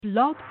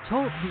Blog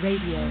Talk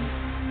Radio.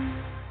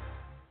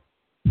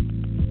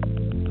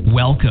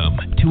 Welcome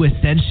to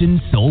Ascension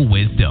Soul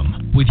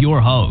Wisdom with your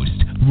host,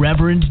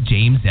 Reverend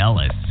James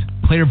Ellis.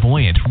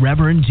 Clairvoyant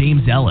Reverend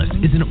James Ellis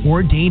is an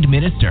ordained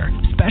minister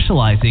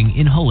specializing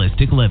in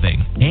holistic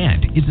living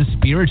and is a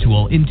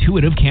spiritual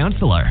intuitive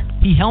counselor.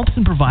 He helps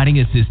in providing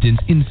assistance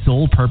in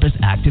soul purpose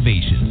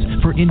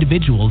activations for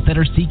individuals that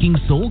are seeking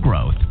soul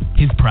growth.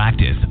 His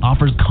practice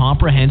offers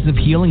comprehensive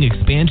healing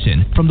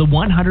expansion from the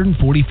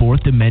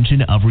 144th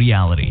dimension of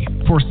reality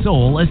for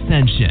soul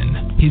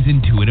ascension. His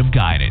intuitive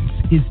guidance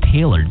is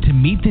tailored to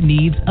meet the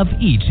needs of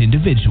each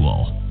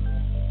individual.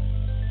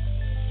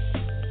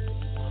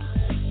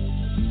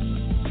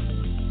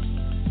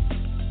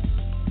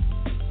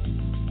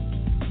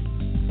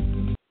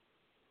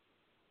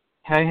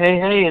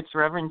 Hey, it's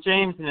Reverend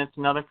James, and it's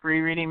another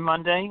Free Reading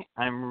Monday.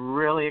 I'm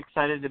really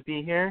excited to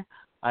be here.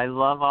 I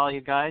love all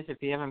you guys. If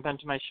you haven't been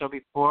to my show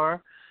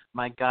before,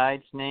 my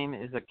guide's name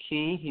is a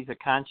key. He's a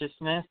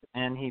consciousness,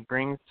 and he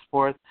brings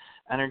forth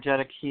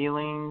energetic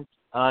healings,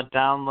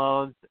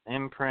 downloads,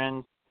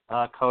 imprints,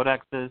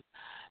 codexes.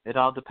 It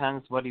all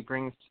depends what he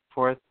brings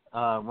forth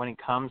when he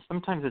comes.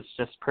 Sometimes it's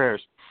just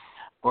prayers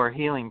or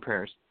healing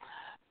prayers.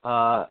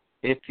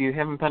 If you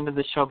haven't been to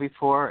the show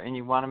before and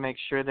you want to make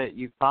sure that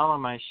you follow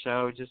my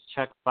show, just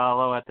check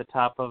follow at the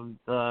top of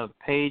the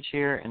page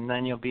here, and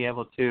then you'll be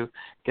able to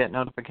get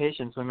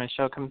notifications when my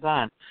show comes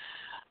on.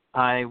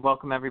 I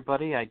welcome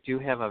everybody. I do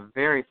have a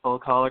very full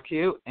caller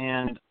queue,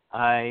 and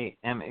I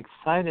am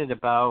excited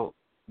about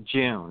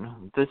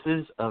June. This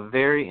is a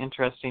very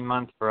interesting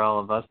month for all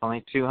of us,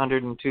 only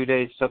 202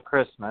 days till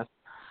Christmas.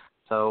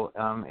 So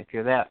if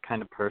you're that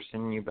kind of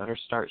person, you better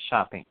start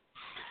shopping.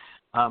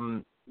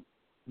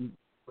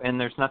 And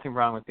there's nothing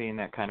wrong with being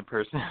that kind of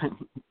person.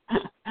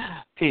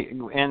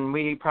 And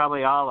we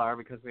probably all are,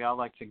 because we all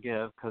like to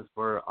give, because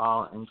we're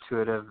all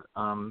intuitive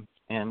and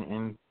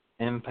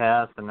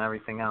empaths and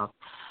everything else.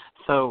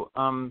 So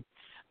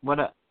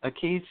what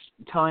Akhi's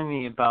telling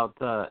me about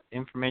the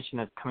information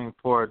that's coming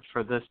forward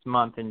for this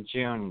month in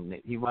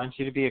June, he wants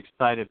you to be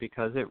excited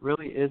because it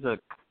really is a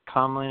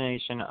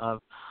culmination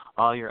of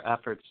all your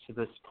efforts to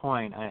this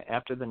point.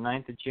 After the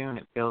 9th of June,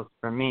 it feels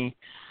for me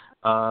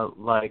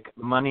like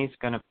money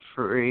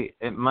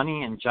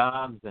and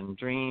jobs and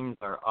dreams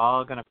are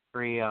all going to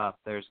free up.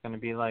 There's going to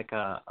be like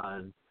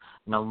an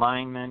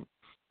alignment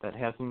that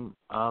hasn't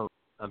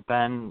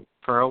been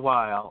for a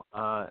while,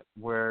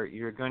 where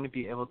you're going to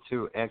be able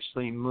to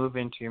actually move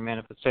into your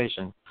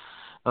manifestations.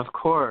 Of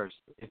course,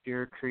 if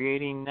you're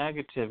creating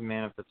negative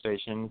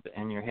manifestations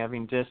and you're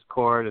having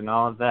discord and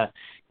all of that,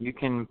 you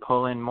can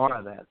pull in more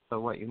of that. So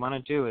what you want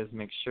to do is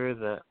make sure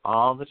that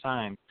all the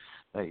time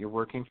that you're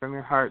working from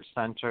your heart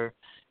center,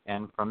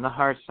 and from the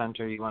heart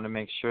center you want to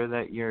make sure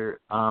that you're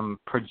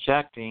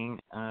projecting,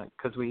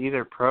 because we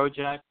either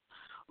project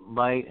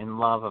light and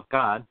love of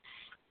God,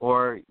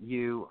 or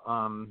you,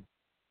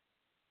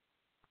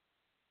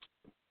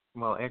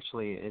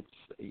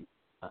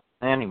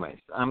 anyways,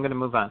 I'm going to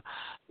move on,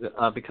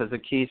 because the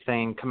key's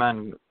saying, come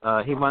on,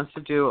 he wants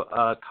to do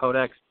a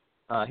codex.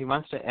 He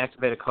wants to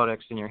activate a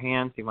codex in your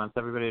hands. He wants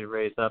everybody to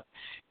raise up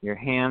your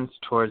hands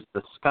towards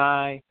the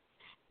sky.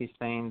 He's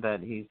saying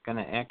that he's going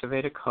to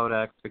activate a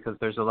codex because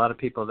there's a lot of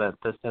people that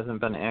this hasn't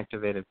been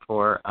activated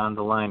for on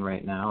the line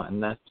right now,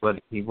 and that's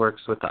what he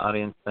works with the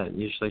audience that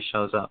usually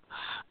shows up.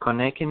 And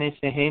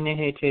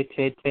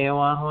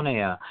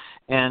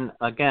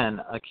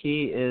again, a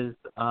key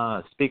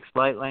speaks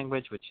light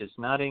language, which is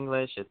not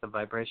English. It's a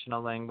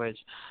vibrational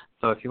language.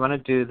 So if you want to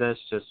do this,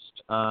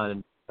 just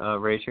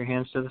raise your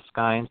hands to the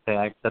sky and say,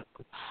 I accept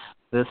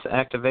this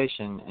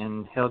activation,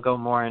 and he'll go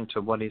more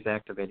into what he's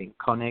activating.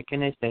 And he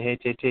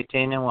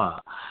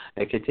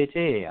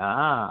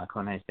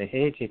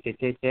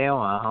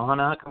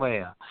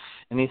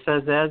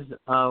says, as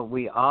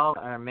we all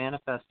are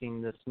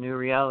manifesting this new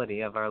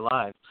reality of our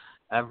lives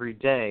every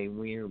day,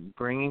 we're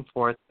bringing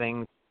forth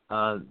things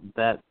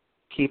that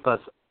keep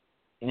us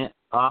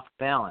off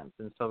balance.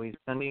 And so he's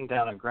sending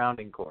down a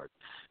grounding cord.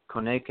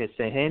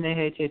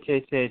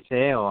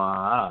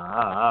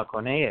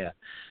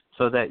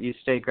 So that you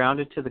stay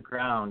grounded to the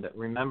ground.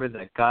 Remember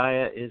that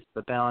Gaia is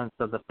the balance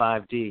of the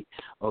 5D.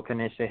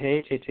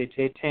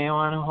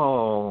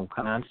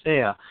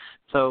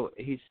 So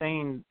he's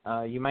saying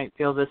you might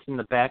feel this in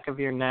the back of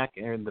your neck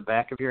or in the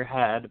back of your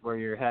head, where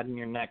your head and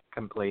your neck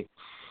complete.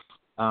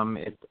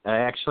 It's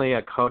actually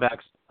a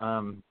codex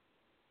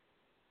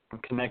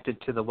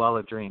connected to the well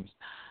of dreams.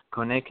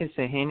 Even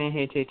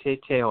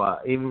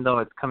though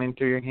it's coming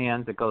through your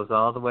hands, it goes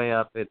all the way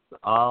up. It's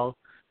all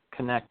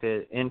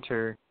connected,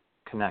 interconnected.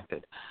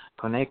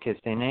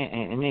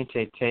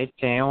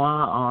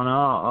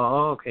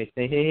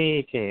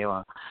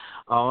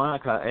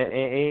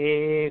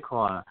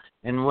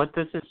 And what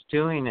this is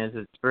doing is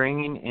it's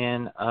bringing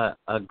in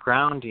a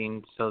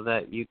grounding so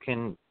that you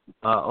can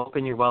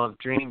open your well of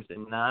dreams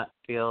and not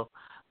feel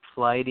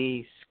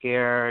flighty,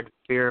 scared,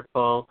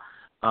 fearful,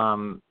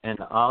 and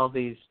all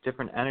these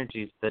different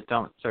energies that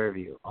don't serve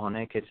you.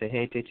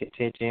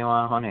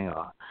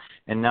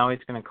 And now he's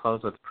going to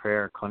close with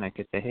prayer. He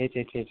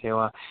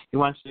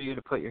wants you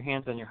to put your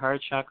hands on your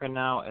heart chakra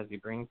now as he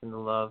brings in the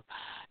love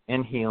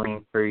and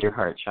healing for your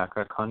heart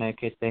chakra.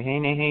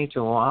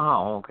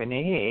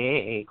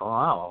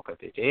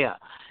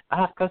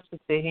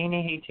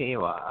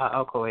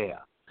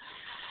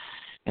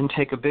 And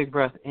take a big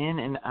breath in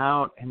and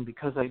out. And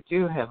because I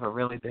do have a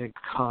really big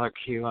caller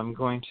queue, I'm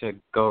going to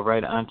go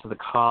right on to the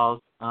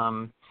calls.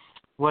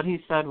 What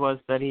he said was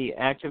that he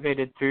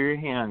activated through your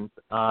hands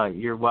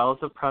your wells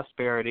of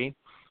prosperity,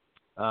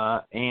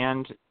 but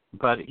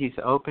he's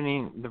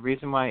opening. The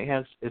reason why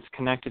it's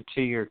connected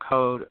to your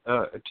code,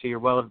 to your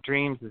well of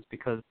dreams, is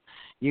because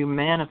you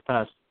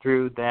manifest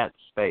through that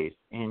space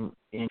in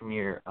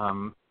your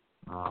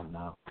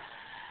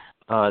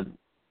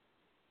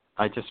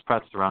I just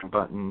pressed the wrong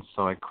button,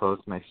 so I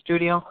closed my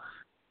studio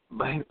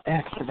by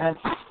accident.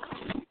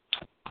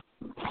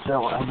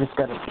 So I just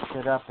got to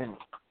sit up, and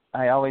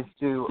I always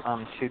do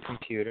two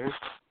computers.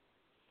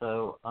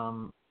 So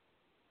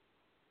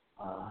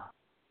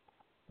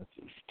let's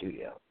see,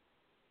 studio.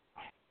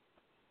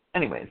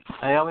 Anyways,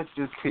 I always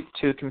do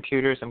two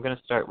computers. I'm going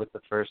to start with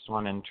the first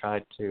one and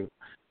try to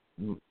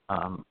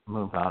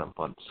move out of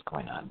what's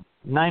going on.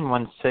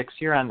 916,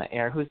 you're on the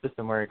air. Who's this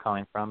and where are you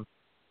calling from?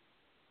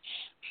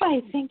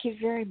 Hi, thank you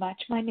very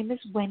much. My name is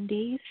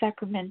Wendy,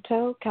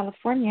 Sacramento,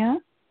 California.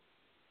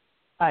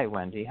 Hi,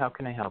 Wendy. How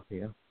can I help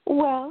you?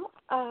 Well,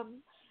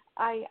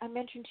 I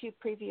mentioned to you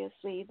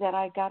previously that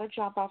I got a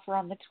job offer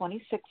on the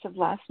 26th of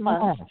last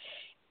month,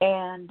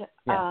 and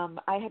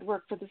I had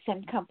worked for the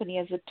same company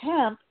as a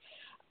temp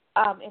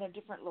in a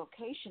different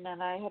location,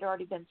 and I had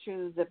already been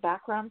through the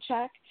background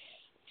check.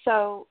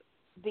 So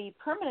the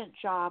permanent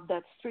job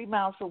that's 3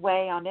 miles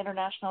away on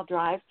International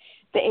Drive,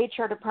 the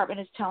HR department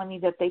is telling me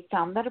that they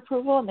found that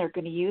approval and they're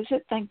going to use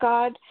it, thank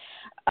God.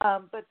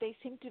 But they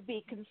seem to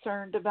be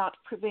concerned about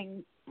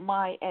proving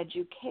my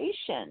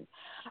education.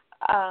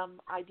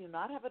 I do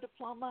not have a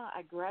diploma.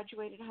 I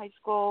graduated high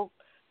school,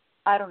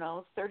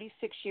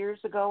 36 years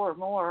ago or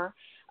more.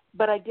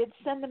 But I did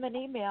send them an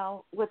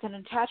email with an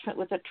attachment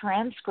with a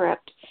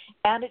transcript,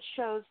 and it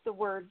shows the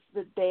words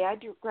the day I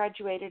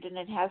graduated, and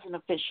it has an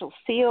official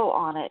seal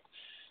on it.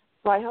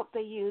 So I hope they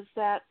use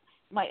that.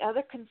 My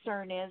other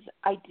concern is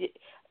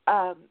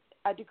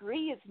a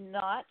degree is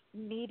not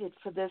needed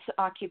for this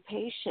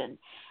occupation.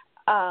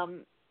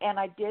 And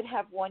I did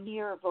have 1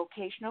 year of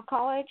vocational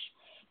college,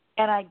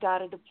 and I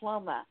got a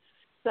diploma.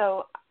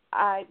 So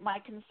my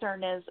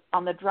concern is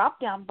on the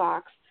drop-down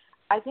box,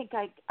 I think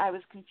I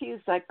was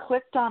confused. I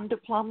clicked on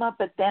diploma,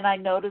 but then I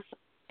noticed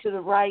to the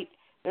right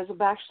there's a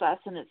backslash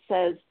and it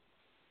says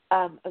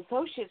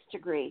associate's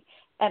degree.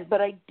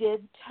 But I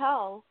did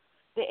tell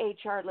the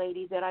HR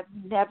lady that I've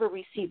never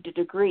received a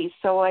degree.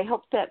 So I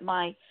hope that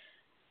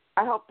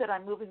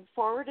I'm moving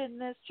forward in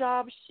this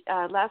job.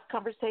 Last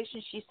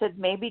conversation, she said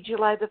maybe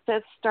July the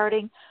 5th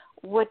starting.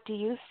 What do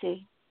you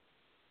see?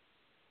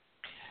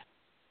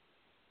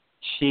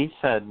 She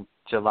said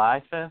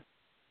July 5th?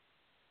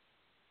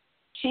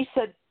 She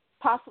said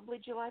possibly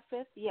July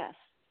 5th, yes.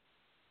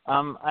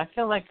 I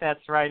feel like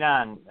that's right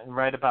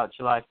about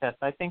July 5th.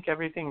 I think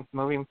everything's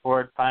moving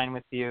forward fine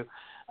with you.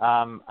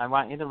 I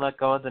want you to let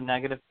go of the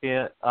negative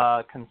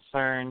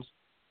concerns.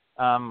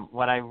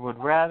 What I would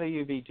rather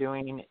you be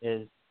doing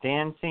is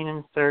dancing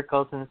in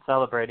circles and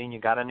celebrating.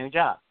 You got a new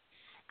job.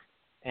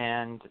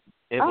 And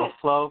it will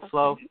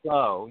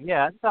flow.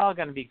 Yeah, it's all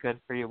going to be good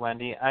for you,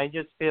 Wendy. I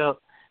just feel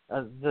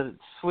the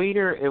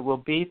sweeter it will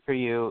be for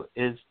you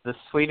is the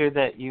sweeter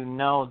that you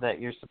know that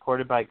you're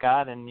supported by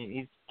God, and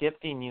He's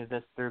gifting you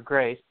this through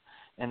grace,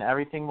 and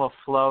everything will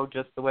flow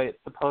just the way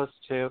it's supposed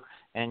to,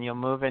 and you'll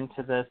move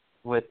into this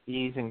with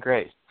ease and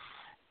grace.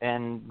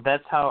 And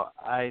that's how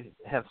I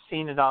have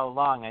seen it all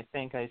along. I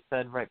think I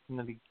said right from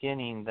the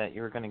beginning that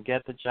you were going to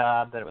get the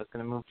job, that it was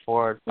going to move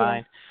forward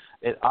fine.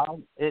 It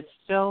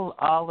still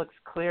all looks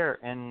clear,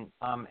 and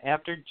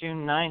after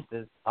June 9th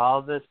is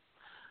all this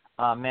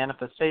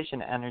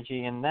manifestation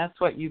energy, and that's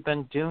what you've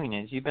been doing,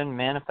 is you've been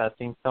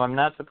manifesting. So I'm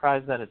not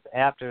surprised that it's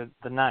after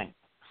the 9th.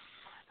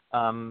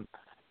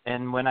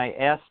 And when I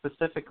asked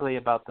specifically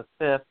about the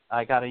 5th,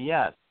 I got a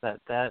yes,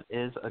 that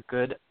is a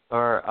good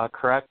or a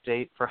correct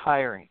date for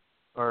hiring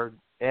or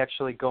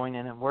actually going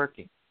in and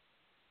working.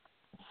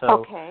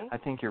 So I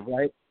think you're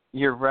right.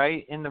 You're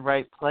right in the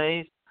right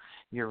place.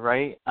 You're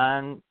right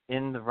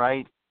in the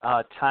right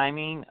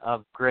timing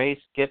of grace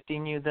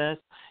gifting you this.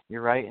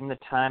 You're right in the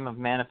time of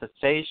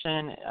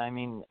manifestation. I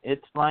mean,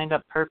 it's lined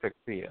up perfect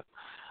for you.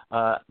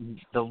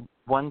 The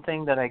one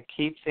thing that I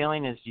keep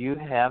feeling is you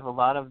have a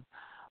lot of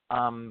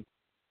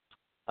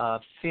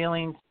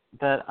feelings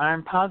that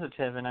aren't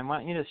positive, and I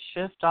want you to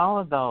shift all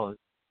of those.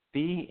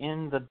 Be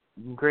in the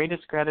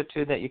greatest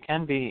gratitude that you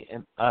can be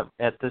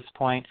at this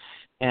point.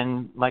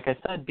 And like I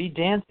said, be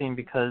dancing,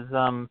 because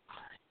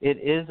it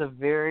is a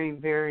very,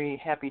 very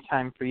happy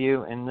time for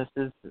you, and this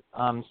is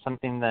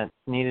something that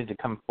needed to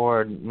come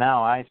forward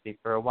now, I see,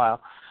 for a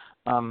while.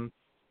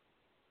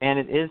 and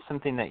it is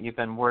something that you've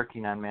been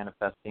working on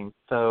manifesting.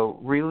 So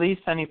release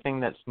anything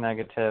that's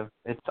negative.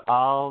 It's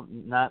all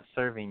not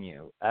serving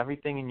you.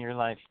 Everything in your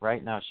life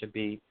right now should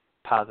be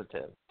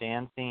positive.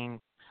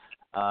 Dancing,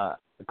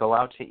 go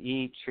out to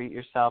eat, treat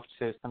yourself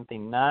to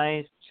something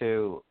nice,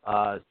 to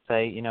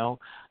say, you know,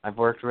 I've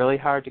worked really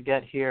hard to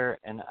get here,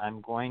 and I'm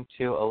going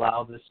to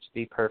allow this to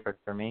be perfect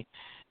for me,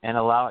 and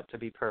allow it to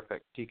be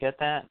perfect. Do you get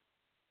that?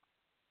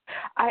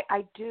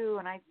 I do,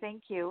 and I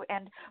thank you.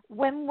 And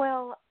when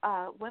will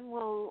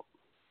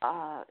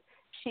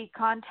she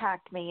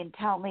contact me and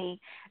tell me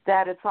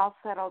that it's all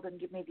settled and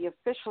give me the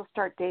official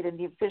start date and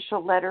the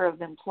official letter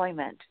of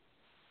employment?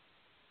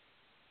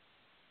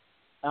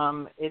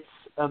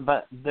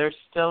 But there's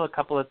still a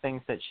couple of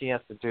things that she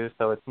has to do,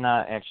 so it's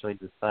not actually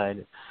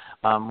decided.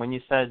 When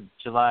you said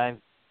July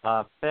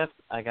 5th,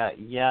 I got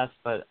yes,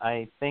 but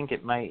I think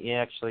it might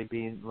actually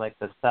be like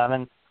the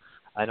 7th.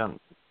 I don't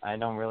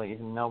really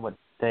even know what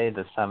day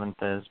the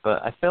 7th is,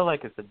 but I feel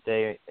like it's a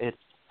day.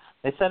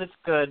 They said it's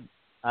good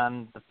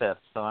on the 5th,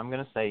 so I'm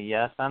going to say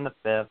yes on the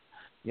 5th.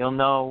 You'll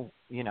know,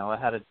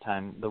 ahead of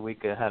time, the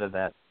week ahead of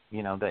that,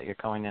 that you're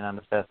going in on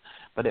the 5th.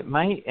 But it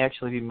might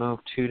actually be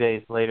moved 2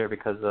 days later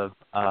because of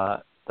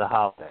the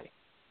holiday.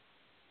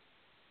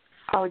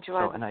 Oh,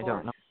 July 4th. And I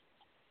don't know.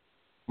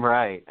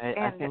 Right.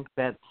 I think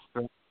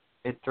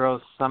it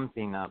throws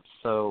something up.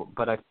 So,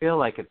 but I feel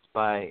like it's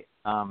by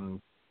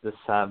the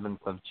 7th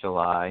of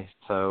July.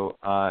 So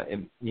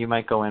you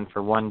might go in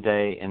for 1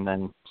 day and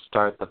then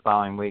start the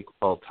following week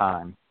full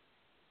time.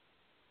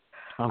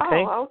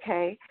 Okay? Oh,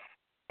 okay.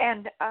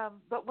 And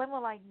but when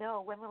will I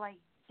know? When will I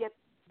get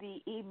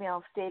the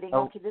email stating,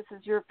 okay, this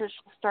is your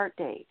official start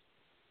date?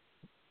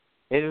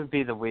 It would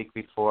be the week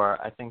before.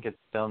 I think it's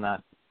still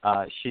not,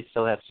 she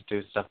still has to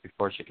do stuff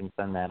before she can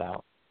send that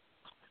out.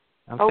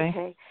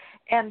 Okay.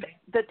 And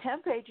the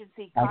temp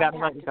agency I got to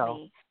let contacted you go.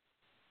 me.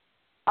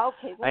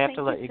 Okay, well, I have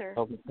to let you sir.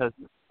 go because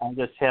I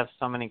just have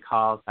so many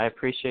calls. I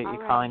appreciate you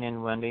calling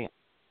in, Wendy,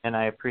 and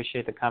I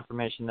appreciate the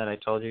confirmation that I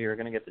told you were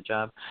going to get the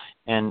job.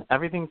 And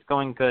everything's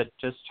going good.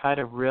 Just try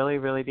to really,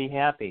 really be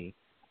happy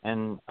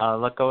and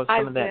let go of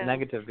some of that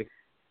negative.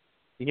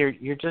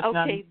 You're just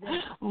not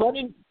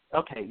letting.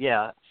 Okay,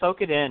 yeah,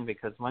 soak it in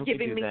because once you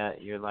do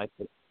that, your life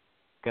is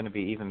going to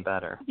be even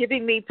better.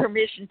 Giving me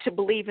permission to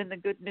believe in the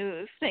good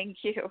news. Thank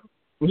you.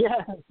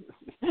 Yes,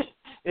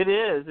 it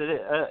is.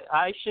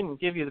 I shouldn't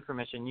give you the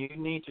permission. You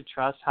need to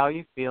trust how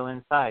you feel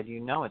inside. You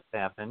know it's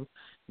happened.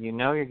 You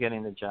know you're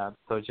getting the job.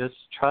 So just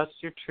trust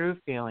your true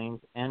feelings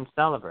and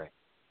celebrate.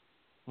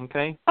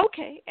 Okay?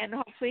 Okay, and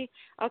hopefully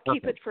I'll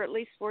keep it for at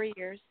least 4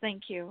 years.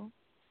 Thank you.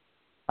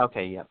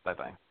 Okay, yeah,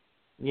 bye-bye.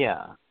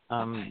 Yeah,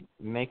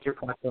 make your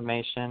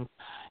proclamation.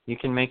 You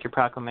can make your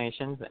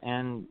proclamations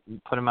and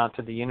put them out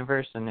to the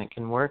universe, and it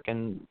can work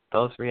in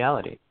those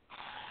realities.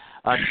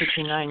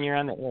 69, you're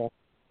on the air.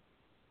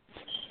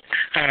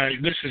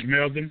 This is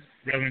Melvin,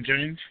 Reverend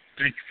James.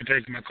 Thank you for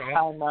taking my call.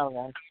 Hi,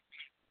 Melvin.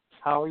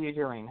 How are you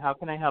doing? How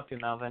can I help you,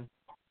 Melvin?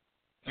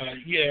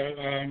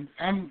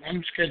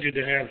 I'm scheduled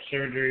to have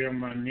surgery on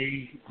my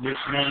knee this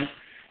month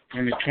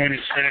on the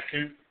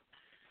 22nd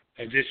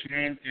of this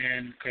month,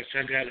 and because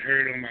I got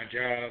hurt on my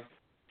job,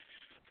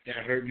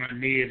 I hurt my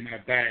knee and my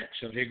back,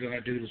 so they're going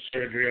to do the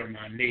surgery on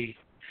my knee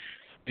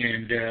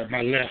and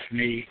my left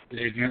knee,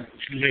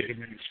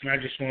 ligaments. And I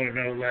just want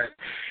to know,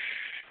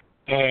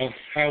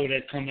 how would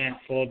that come out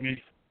for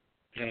me?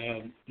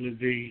 Would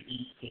be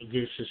a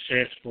good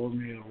success for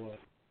me or what?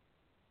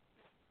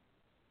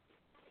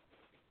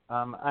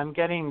 I'm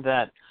getting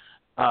that,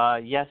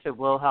 yes, it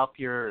will help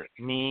your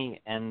knee,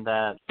 and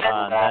that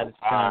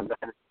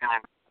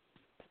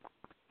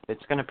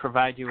it's going to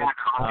provide you with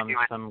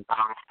some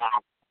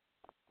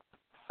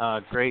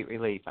great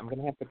relief. I'm going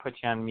to have to put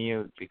you on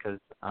mute because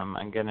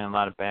I'm getting a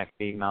lot of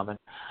backbeat, Melvin.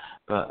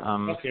 But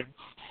okay.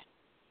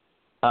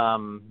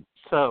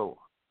 So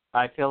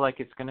I feel like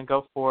it's going to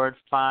go forward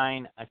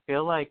fine. I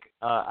feel like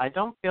I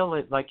don't feel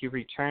it like you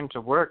returned to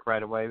work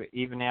right away,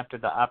 even after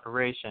the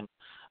operation.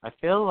 I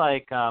feel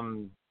like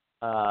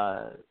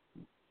the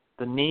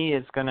knee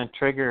is going to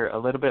trigger a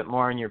little bit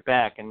more in your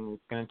back, and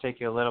it's going to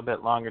take you a little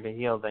bit longer to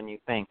heal than you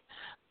think.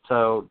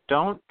 So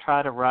don't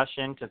try to rush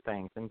into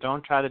things, and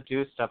don't try to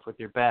do stuff with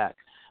your back.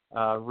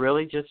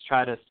 Really just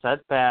try to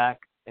sit back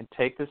and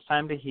take this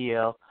time to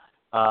heal.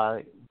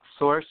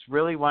 Source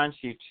really wants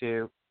you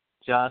to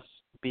just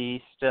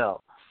be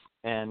still.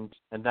 And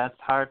that's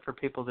hard for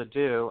people to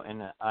do,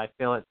 and I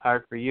feel it's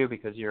hard for you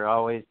because you're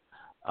always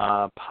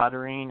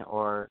puttering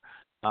or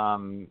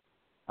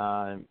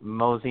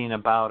moseying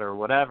about or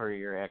whatever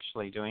you're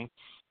actually doing.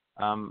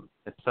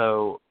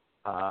 So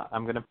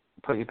I'm going to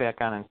put you back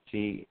on and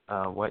see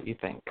what you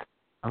think.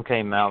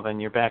 Okay, Melvin,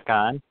 you're back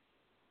on.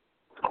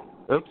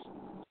 Oops.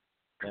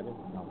 That is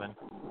Melvin.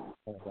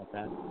 Sorry about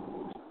that.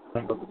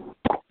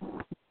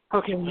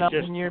 Okay,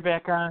 Melvin, you're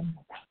back on.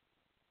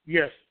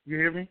 Yes, you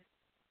hear me?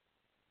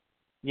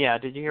 Yeah,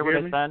 did you hear what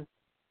I said?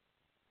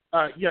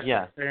 Yes.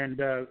 Yeah.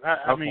 And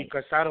I mean,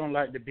 because I don't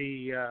like to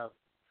be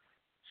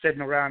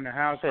sitting around the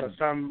house because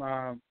some.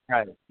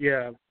 Right.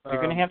 Yeah.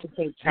 You're going to have to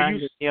take time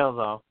to heal,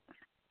 though.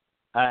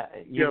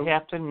 You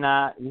have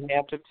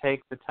to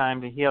take the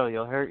time to heal.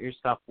 You'll hurt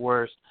yourself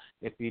worse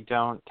if you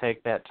don't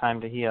take that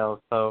time to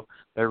heal. So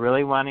they're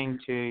really wanting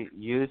to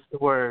use the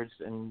words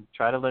and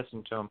try to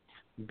listen to them.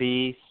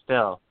 Be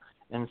still.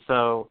 And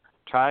so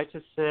try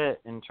to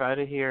sit and try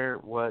to hear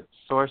what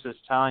Source is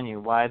telling you,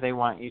 why they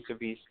want you to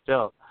be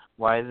still.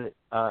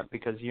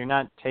 Because you're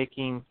not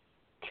taking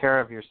care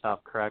of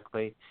yourself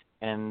correctly,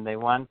 and they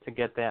want to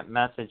get that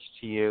message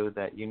to you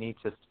that you need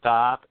to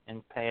stop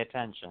and pay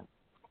attention.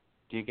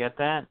 Do you get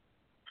that?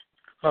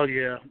 Oh,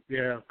 yeah,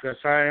 because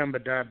I am a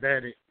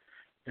diabetic,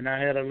 and I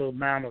had a little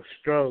amount of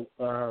stroke.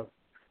 But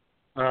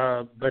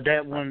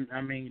that one,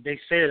 I mean, they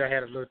said I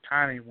had a little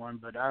tiny one,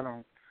 but I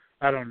don't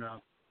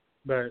know.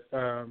 But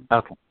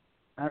okay.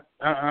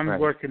 I'm right.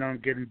 working on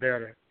getting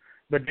better.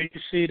 But do you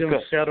see them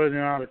settling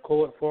out of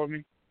court for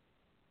me?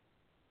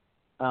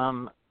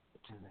 Do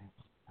they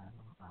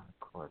settle out of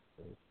court,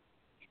 please?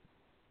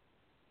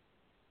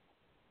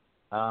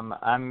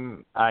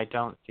 I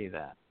don't see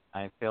that.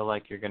 I feel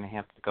like you're going to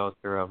have to go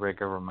through a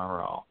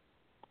rigmarole.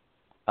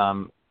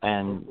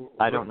 And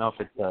I don't know if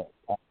it's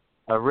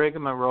a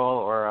rigmarole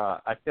or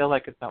I feel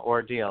like it's an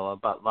ordeal.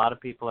 But a lot of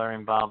people are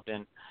involved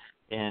in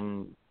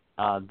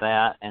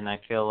that, and I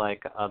feel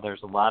like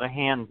there's a lot of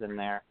hands in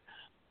there.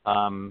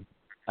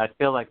 I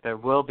feel like there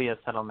will be a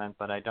settlement,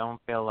 but I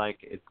don't feel like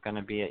it's going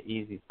to be an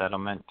easy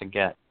settlement to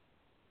get.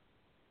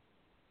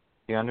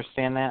 Do you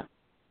understand that?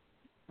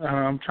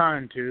 I'm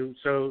trying to.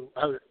 So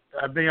I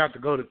may have to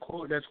go to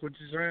court. That's what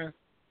you're saying?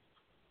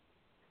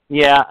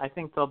 Yeah, I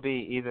think there'll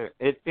be either.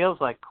 It feels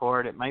like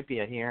court. It might be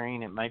a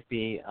hearing. It might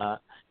be.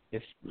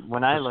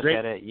 When I look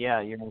at it,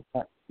 yeah,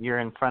 you're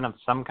in front of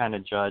some kind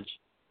of judge.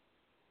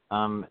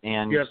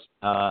 And yes.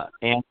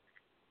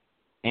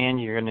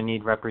 And you're going to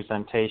need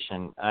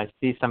representation. I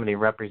see somebody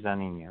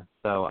representing you,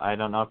 so I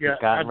don't know if you've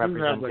got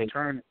representation. I do have an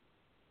attorney.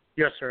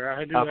 Yes, sir.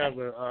 I do have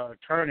an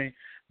attorney,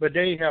 but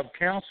they have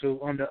counsel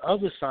on the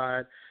other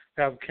side.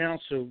 Have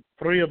counsel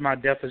 3 of my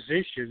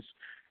depositions,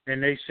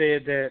 and they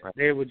said that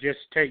they would just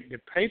take the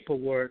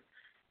paperwork,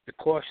 the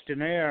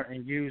questionnaire,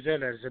 and use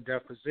that as a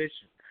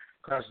deposition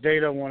because they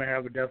don't want to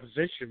have a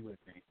deposition with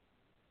me.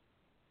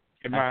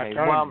 And my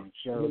attorney.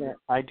 Well,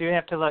 I do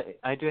have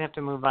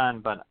to move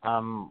on, but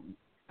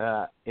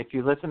if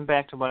you listen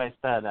back to what I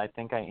said, I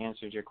think I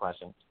answered your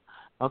questions.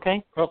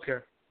 Okay? Okay.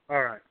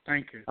 All right.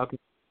 Thank you. Okay.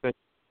 Good.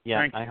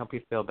 Yeah, I hope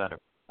you feel better.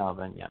 Oh,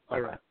 then, yeah.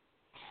 All right.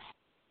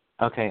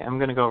 Okay, I'm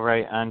going to go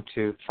right on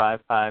to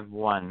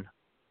 551,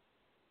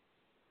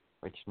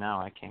 which now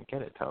I can't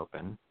get it to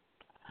open.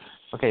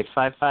 Okay,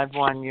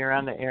 551, you're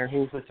on the air.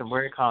 Who's this and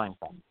where are you calling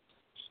from?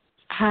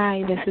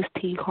 Hi, this is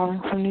T calling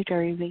from New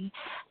Jersey.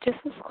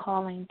 Just was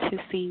calling to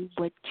see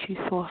what you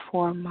saw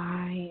for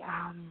my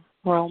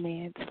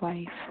romance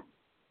life.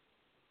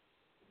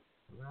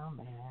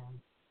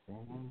 Romance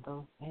and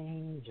those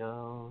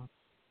angels.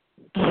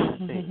 Let's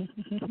see.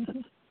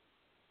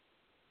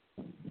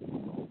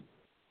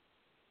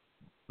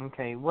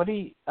 Okay, what do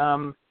you,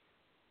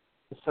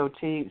 so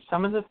T,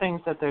 some of the things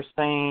that they're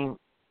saying,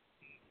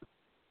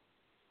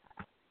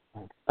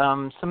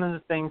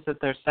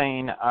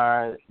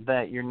 are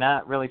that you're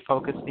not really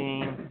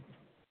focusing.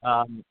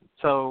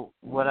 So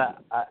what I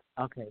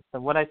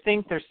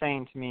think they're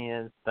saying to me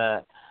is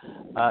that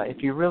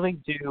if you really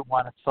do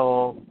want a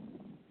soul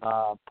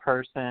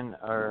person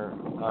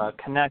or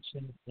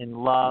connection in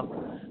love,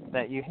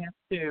 that you have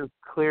to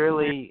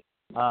clearly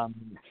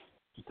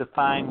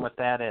define what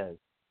that is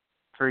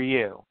for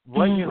you,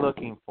 what you're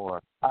looking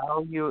for,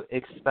 how you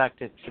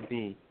expect it to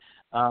be.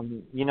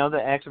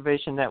 The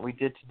activation that we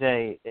did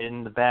today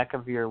in the back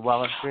of your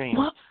well of dreams,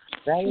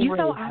 that will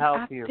really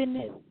help you.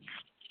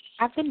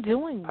 I've been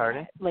doing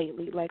Pardon? that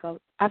lately.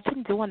 I've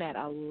been doing that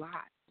a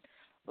lot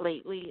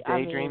lately.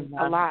 Daydream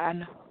a lot. I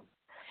know.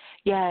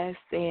 Yes,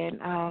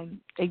 and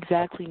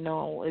exactly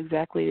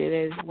it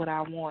is what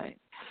I want.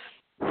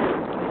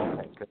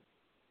 Okay, good.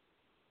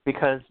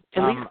 Because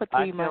at least for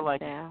 3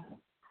 months now.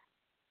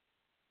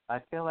 I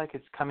feel like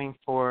it's coming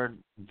forward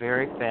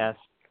very fast.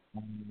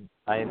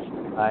 Let me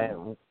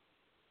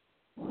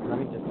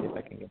just see if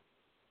I can get.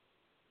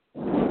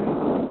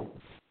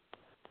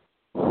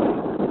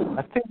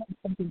 I feel like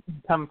something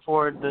can come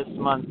forward this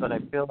month, but I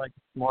feel like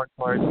it's more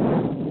towards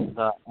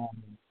the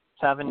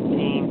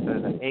 17th or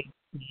the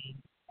 18th.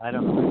 I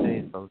don't know what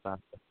days those are.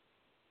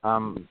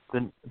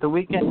 The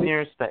weekend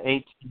nearest the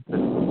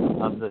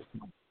 18th of this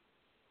month.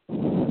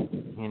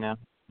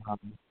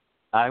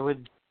 I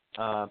would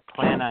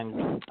plan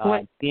on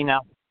being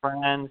out with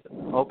friends,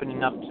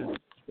 opening up to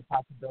the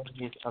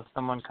possibilities of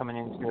someone coming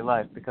into your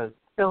life, because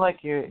I feel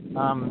like you.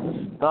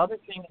 The other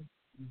thing is,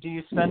 do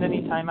you spend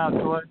any time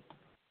outdoors?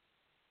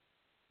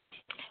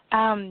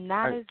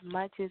 Not as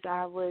much as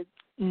I would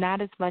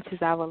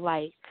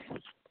like.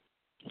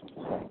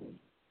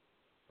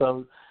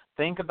 So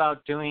think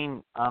about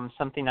doing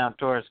something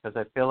outdoors, because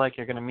I feel like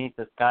you're going to meet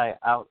this guy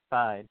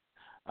outside.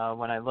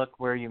 When I look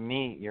where you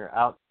meet, you're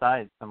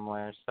outside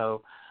somewhere.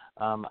 So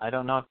I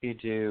don't know if you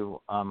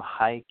do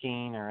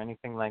hiking or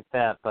anything like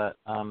that, but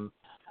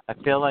I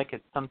feel like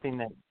it's something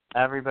that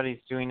everybody's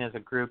doing as a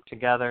group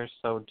together.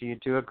 So do you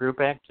do a group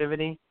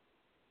activity?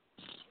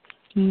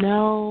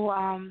 No,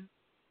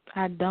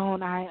 I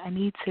don't. I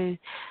need to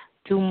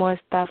do more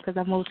stuff because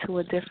I moved to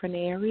a different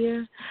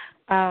area.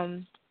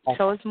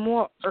 So it's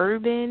more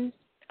urban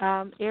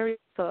area.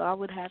 So I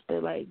would have to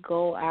like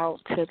go out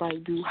to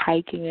like do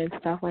hiking and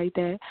stuff like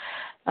that.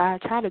 I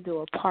try to do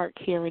a park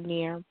here and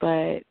there,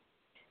 but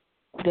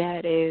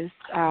that is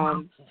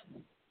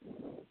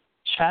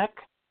check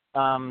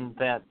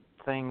that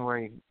thing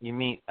where you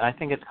meet. I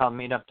think it's called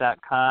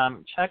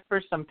meetup.com. Check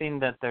for something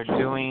that they're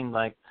doing,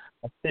 like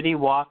a city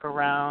walk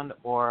around,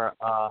 or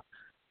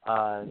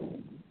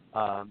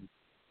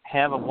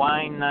have a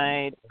wine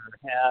night, or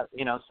have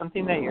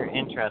something that you're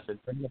interested.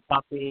 Bring the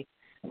puppy.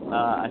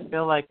 I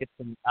feel like it's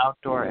an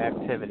outdoor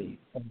activity.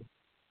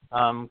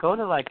 Go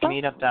to like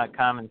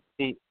meetup.com and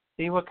see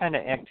what kind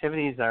of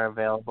activities are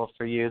available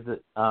for you.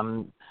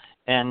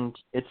 And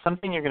it's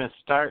something you're going to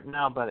start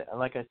now, but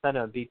like I said,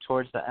 it'll be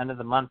towards the end of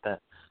the month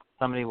that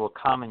somebody will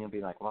come and you'll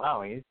be like,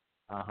 wow, he's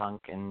a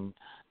hunk, and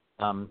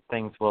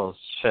things will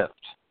shift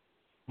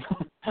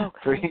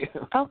for you.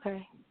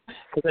 Okay.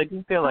 Because I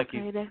do feel like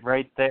you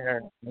right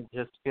there. I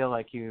just feel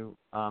like you.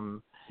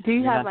 Do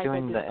you have like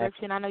a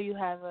description? I know you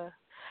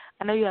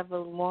have a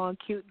long,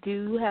 cute. Do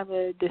you have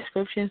a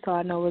description so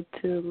I know what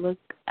to look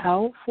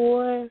out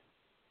for?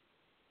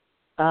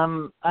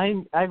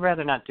 I'd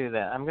rather not do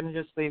that. I'm going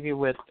to just leave you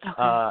with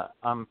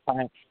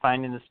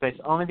finding the space,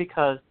 only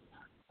because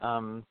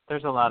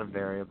there's a lot of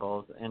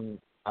variables, and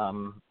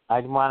I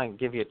want to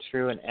give you a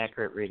true and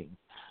accurate reading.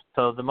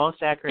 So the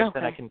most accurate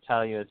that I can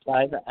tell you is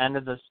by the end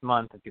of this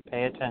month, if you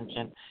pay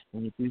attention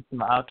and you do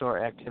some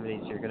outdoor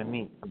activities, you're going to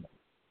meet somebody.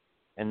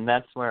 And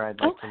that's where I'd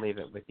like to leave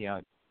it with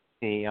you.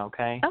 See,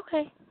 okay?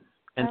 Okay.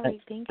 And all right,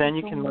 thank then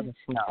you you so can much. let us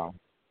know.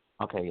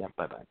 Okay, yeah,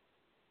 bye-bye.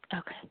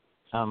 Okay.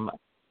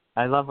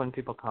 I love when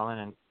people call in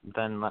and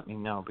then let me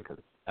know, because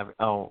I've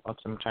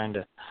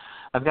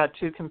got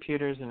two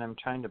computers and I'm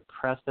trying to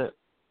press it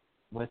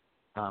with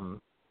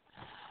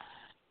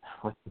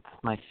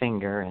my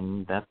finger,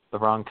 and that's the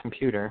wrong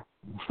computer.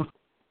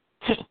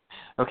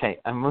 Okay,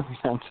 I'm moving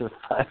on to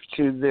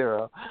 520.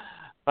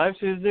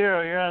 520,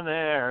 you're on the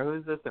air.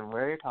 Who's this and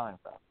where are you calling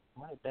from?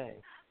 What a day.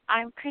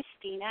 I'm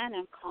Christina, and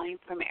I'm calling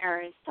from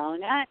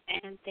Arizona,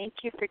 and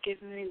thank you for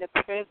giving me the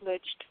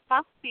privilege to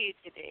talk to you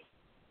today.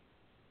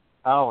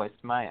 Oh,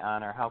 it's my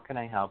honor. How can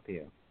I help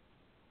you?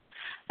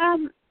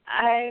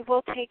 I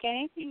will take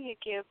anything you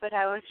give, but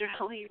I was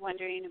really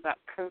wondering about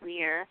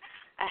career.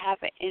 I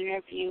have an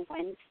interview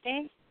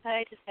Wednesday.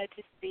 I just had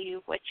to see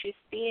what you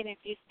see, and if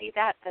you see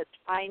that, that's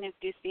fine. If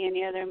you see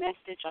any other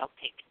message, I'll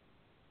take it.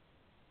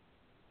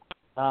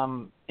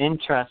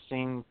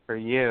 Interesting for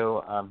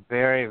you. A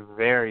very,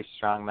 very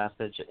strong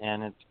message,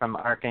 and it's from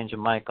Archangel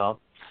Michael.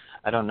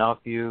 I don't know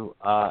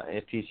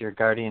if he's your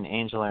guardian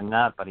angel or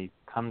not, but he's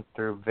come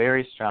through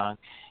very strong.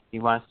 He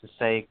wants to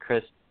say,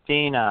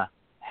 Christina,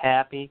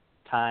 happy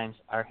times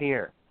are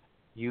here.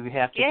 You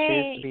have to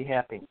choose to be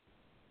happy.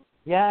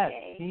 Yes,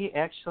 he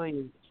actually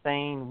is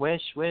saying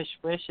wish is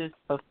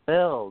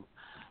fulfilled.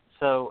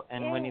 So,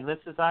 and when he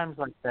lifts his arms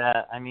like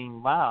that, I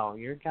mean, wow,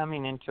 you're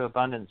coming into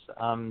abundance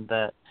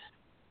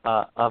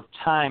of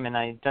time, and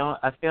I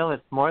feel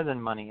it's more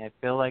than money. I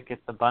feel like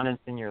it's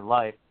abundance in your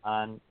life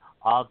on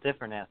all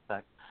different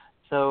aspects.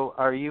 So,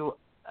 are you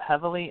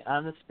heavily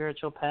on the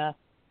spiritual path?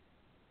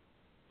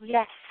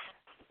 Yes,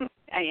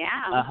 I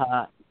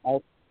am.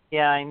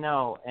 Yeah, I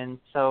know. And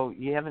so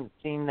you haven't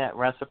seen that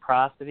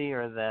reciprocity,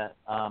 or that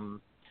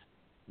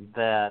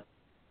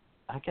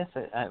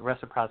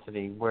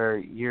reciprocity where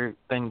you've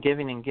been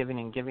giving and giving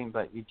and giving,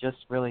 but you just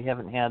really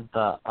haven't had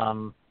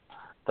the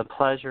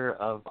pleasure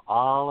of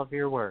all of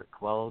your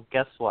work. Well,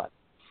 guess what?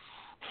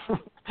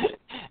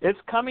 It's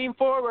coming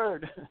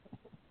forward.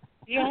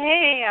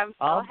 Yay, I'm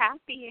so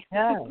happy.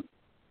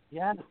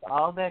 Yes,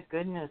 all that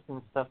goodness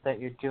and stuff that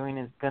you're doing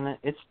is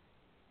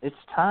it's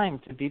time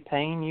to be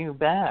paying you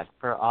back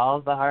for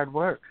all the hard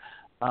work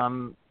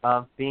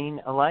of being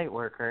a light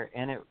worker,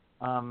 and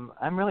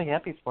I'm really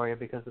happy for you,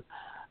 because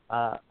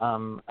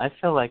I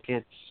feel like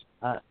it's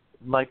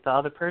like the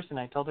other person.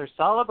 I told her,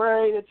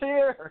 celebrate, it's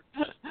here.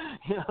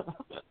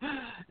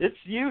 It's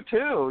you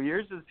too.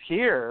 Yours is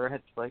here.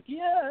 It's like,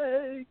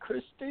 yay,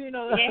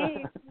 Christina.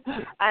 Yay.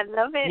 I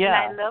love it,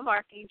 yeah. and I love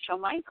Archangel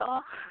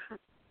Michael.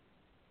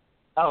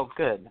 Oh,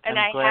 good. And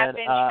I'm glad. Have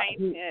been trying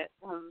to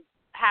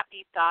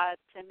happy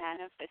thoughts and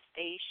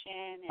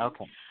manifestation and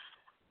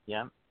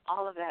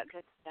all of that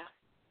good stuff.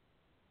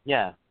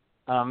 Yeah,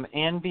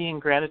 and be in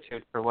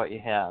gratitude for what you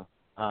have.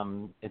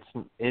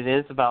 It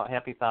is about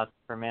happy thoughts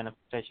for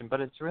manifestation,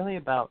 but it's really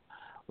about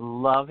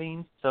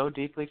loving so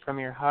deeply from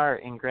your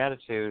heart. In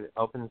gratitude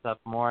opens up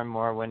more and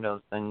more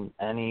windows than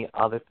any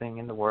other thing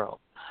in the world.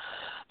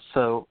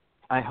 So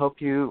I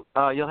hope you'll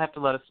have to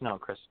let us know,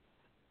 Chris.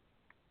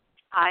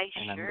 I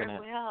sure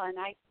will, and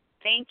I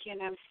thank you,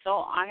 and I'm so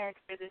honored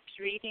for this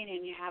reading,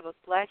 and you have a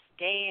blessed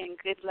day, and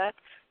good luck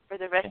for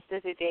the rest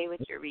of the day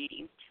with your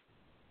reading.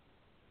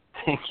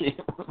 Thank you.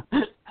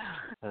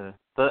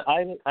 But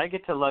I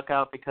get to look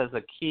out because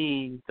a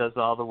key does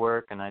all the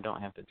work, and I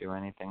don't have to do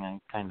anything. I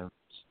kind of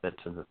sit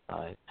to the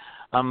side.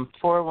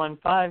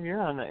 415,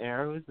 you're on the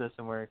air. Who's this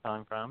and where are you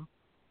calling from?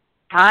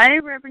 Hi,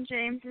 Reverend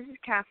James. This is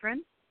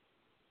Catherine.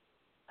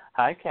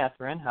 Hi,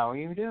 Catherine. How are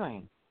you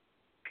doing?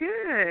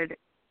 Good.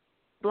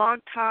 Blog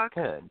Talk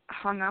Good.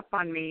 hung up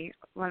on me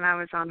when I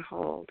was on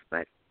hold,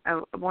 but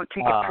I won't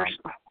take it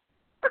personal.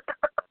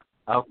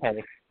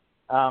 Okay.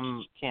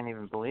 Can't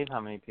even believe how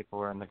many people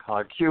were in the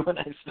caller queue when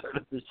I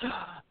started the show.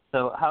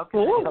 So how can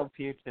I help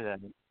you today?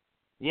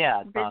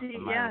 Yeah, it's busy.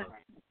 awesome. Yeah.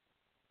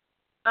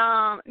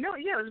 No,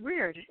 yeah, it was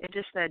weird. It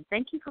just said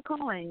thank you for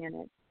calling, and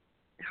it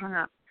hung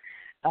up.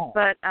 Oh.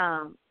 But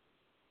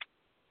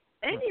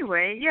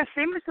anyway, yeah,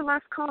 same as the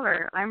last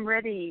caller. I'm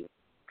ready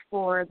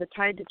for the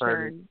tide to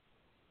turn.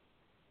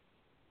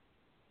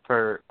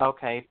 For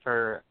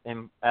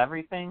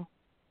everything.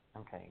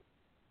 Okay.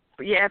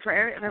 Yeah,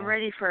 I'm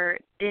ready for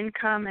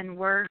income and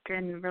work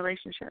and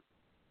relationship.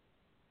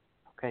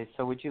 Okay,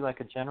 so would you like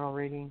a general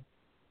reading?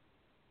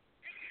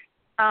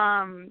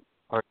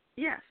 Or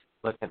yes.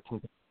 Look at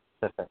some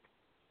specific.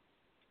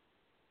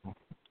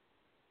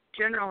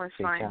 General is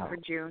fine for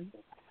June.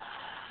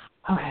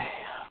 Okay.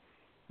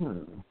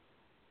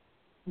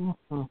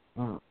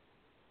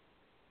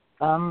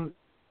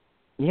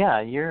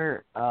 Yeah,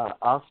 you're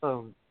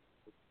also.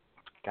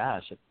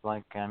 Gosh, it's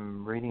like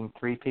I'm reading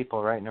 3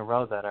 people right in a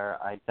row that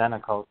are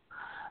identical.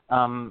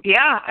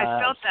 Yeah, I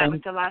felt that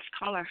with the last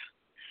caller.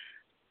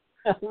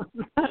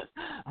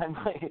 I'm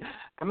like,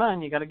 come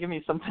on, you got to give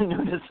me something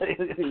new to say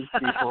to these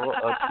people.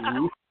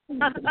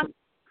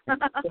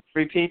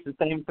 Repeat the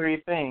same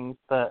 3 things,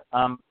 but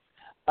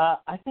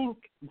I think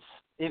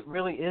it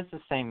really is the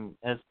same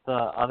as the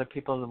other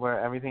people where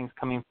everything's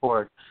coming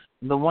forward.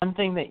 The one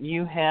thing that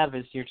you have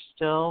is you're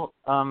still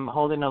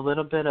holding a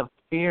little bit of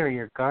fear.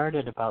 You're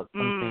guarded about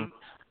something.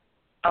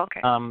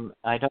 Okay.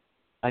 I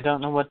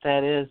don't know what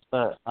that is,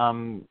 but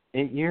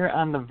you're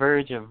on the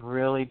verge of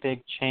really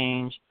big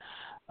change.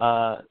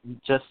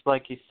 Just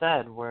like you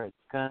said, where it's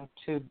going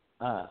to.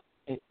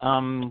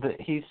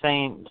 He's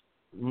saying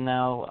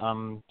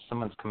now.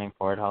 Someone's coming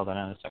forward. Hold on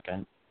a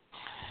second.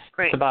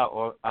 Great. It's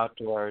about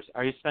outdoors.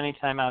 Are you spending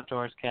time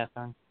outdoors,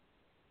 Catherine?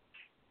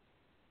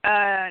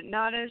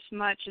 Not as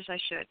much as I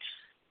should.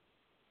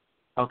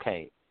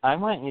 Okay. I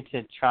want you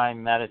to try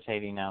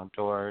meditating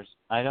outdoors.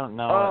 I don't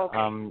know.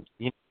 Oh,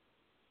 okay.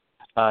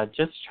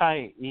 Just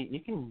try.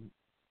 You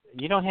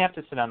don't have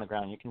to sit on the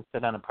ground. You can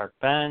sit on a park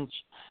bench.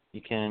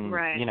 You can,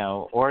 right.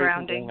 or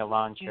grounding. you can bring a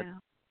lawn chair. Yeah.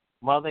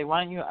 Well, they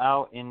want you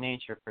out in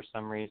nature for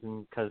some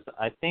reason because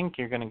I think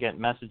you're going to get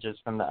messages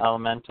from the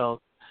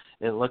elementals.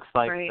 It looks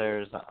like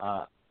there's.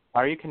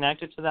 Are you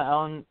connected to the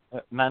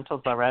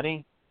elementals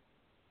already?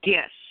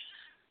 Yes.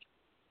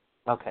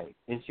 Okay.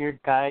 Is your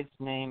guide's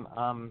name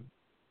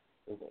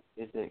is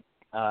it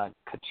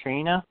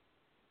Katrina?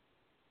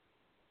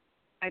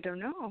 I don't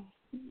know.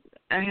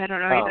 I don't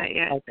know that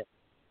yet. Okay.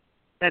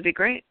 That'd be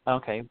great.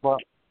 Okay. Well,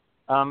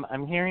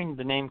 I'm hearing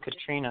the name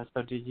Katrina.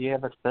 So, did you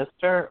have a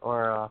sister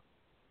or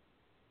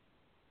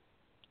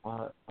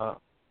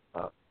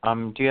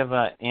do you have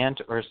an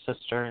aunt or a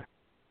sister?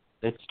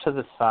 It's to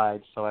the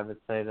side, so I would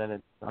say that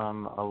it's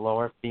a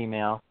lower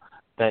female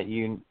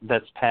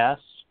that's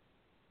passed.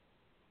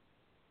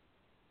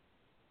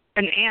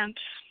 An aunt.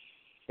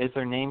 Is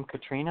her name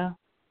Katrina?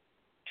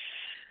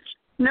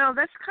 No,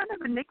 that's kind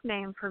of a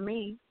nickname for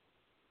me.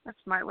 That's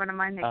one of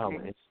my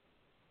nicknames.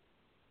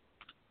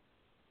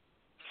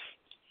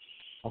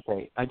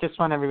 Okay. I just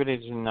want everybody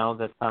to know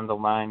that's on the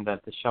line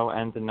that the show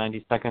ends in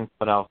 90 seconds,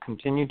 but I'll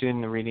continue doing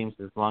the readings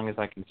as long as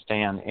I can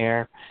stay on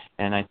air.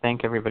 And I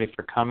thank everybody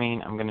for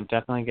coming. I'm going to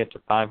definitely get to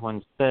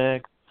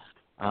 516,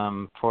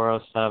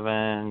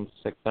 407,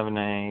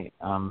 678.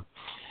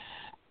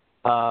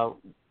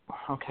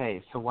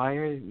 Okay, so why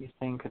are you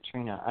saying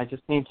Katrina? I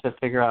just need to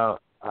figure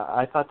out.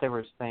 I thought they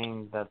were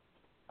saying that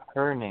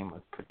her name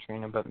was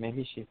Katrina, but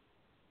maybe she's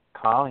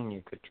calling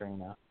you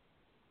Katrina.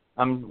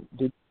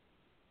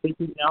 Did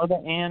you know the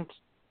aunt,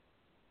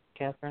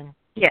 Catherine?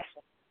 Yes,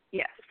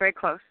 very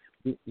close.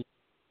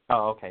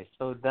 Oh, okay.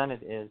 So then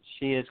it is.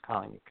 She is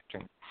calling you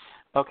Katrina.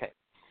 Okay.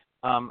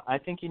 I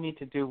think you need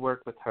to do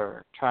work with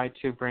her. Try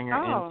to bring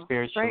her in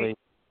spiritually. Great.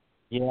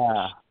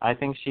 Yeah, I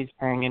think she's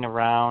hanging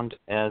around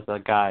as a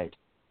guide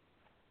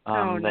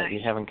nice. that you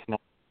haven't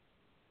connected.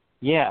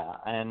 Yeah,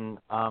 and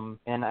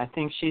I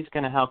think she's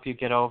going to help you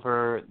get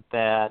over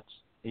that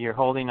you're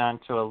holding on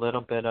to a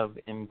little bit of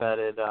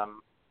embedded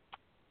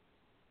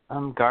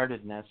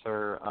guardedness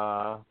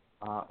or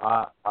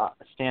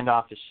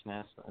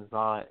standoffishness.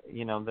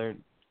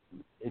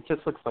 It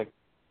just looks like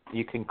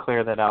you can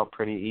clear that out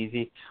pretty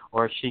easy,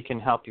 or she can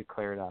help you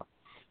clear it out.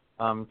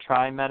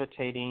 Try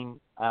meditating.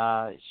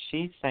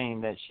 She's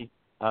saying that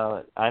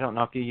I don't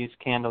know if you use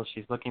candles.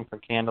 She's looking for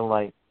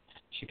candlelight.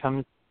 She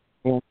comes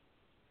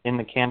in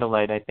the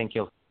candlelight. I think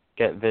you'll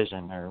get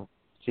vision or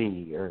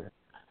see, or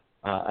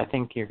I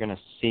think you're going to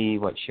see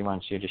what she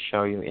wants you to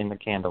show you in the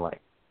candlelight.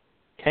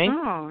 Okay?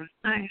 Oh,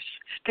 nice.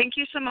 Thank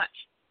you so much.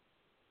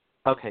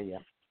 Okay,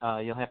 yeah.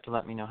 You'll have to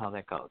let me know how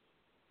that goes.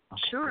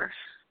 Okay. Sure.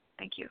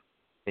 Thank you.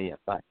 Yeah,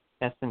 but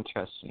that's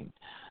interesting.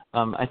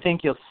 I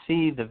think you'll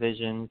see the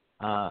vision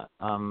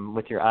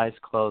with your eyes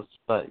closed,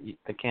 but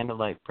the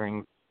candlelight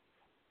brings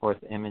forth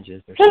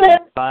images. There's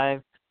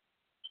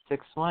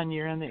 561.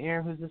 You're in the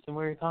air. Who's this and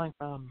where are you calling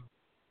from?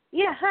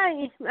 Yeah,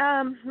 hi.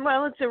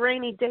 Well, it's a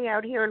rainy day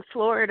out here in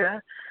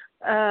Florida.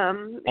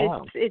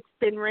 It's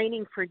been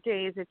raining for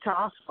days. It's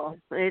awful.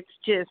 It's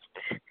just,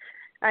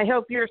 I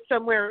hope you're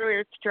somewhere where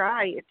it's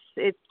dry.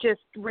 It's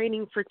just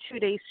raining for 2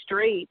 days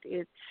straight.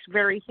 It's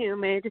very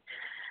humid.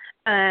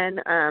 And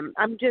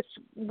I'm just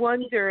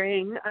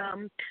wondering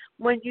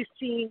when you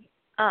see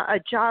a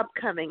job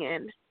coming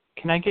in.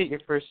 Can I get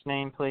your first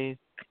name, please?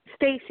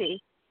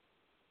 Stacy.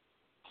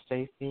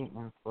 Stacy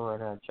in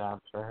Florida, job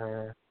for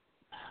her.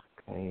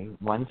 Okay,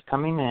 one's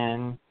coming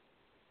in.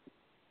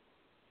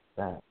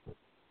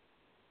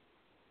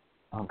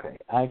 Okay,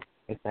 I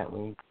get that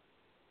week.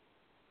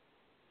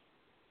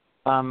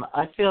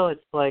 I feel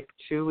it's like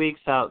 2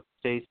 weeks out,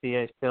 Stacy.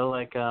 I feel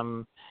like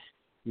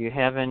you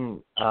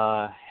haven't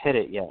hit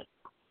it yet.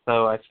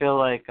 So I feel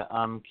like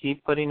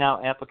keep putting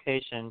out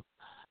applications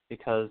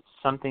because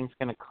something's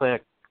going to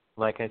click,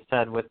 like I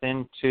said,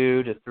 within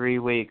 2 to 3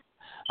 weeks.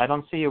 I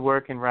don't see you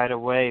working right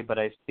away, but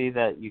I see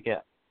that you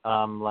get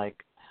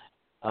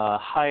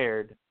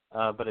hired,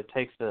 but it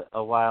takes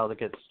a while to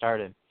get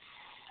started.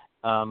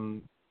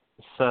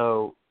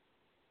 So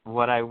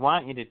what I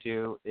want you to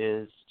do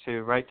is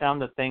to write down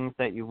the things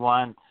that you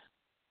want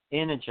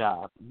in a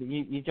job.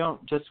 You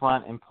don't just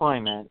want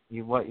employment.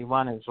 What you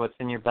want is what's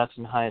in your best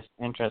and highest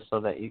interest so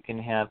that you can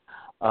have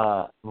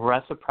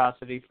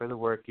reciprocity for the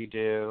work you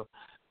do,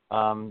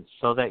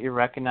 so that you're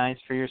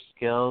recognized for your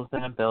skills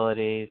and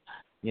abilities,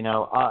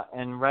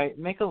 and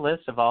make a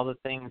list of all the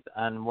things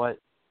on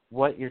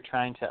what you're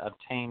trying to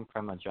obtain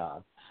from a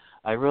job.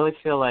 I really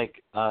feel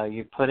like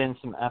you put in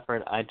some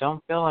effort. I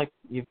don't feel like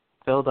you've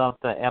filled out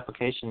the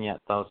application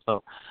yet, though,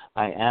 so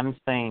I am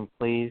saying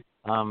please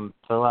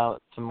fill out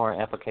some more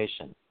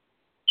applications.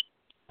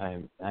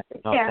 I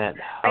don't know if that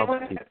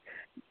helps you.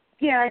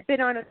 Yeah, I've been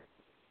on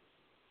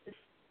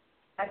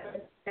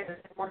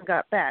one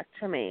got back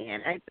to me,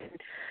 and I've been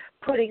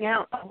putting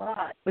out a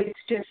lot, but it's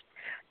just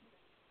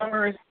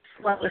summer is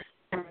slower,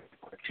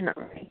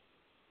 unfortunately.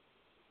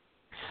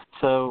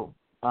 So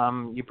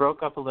you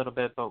broke up a little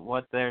bit, but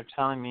what they're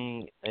telling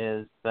me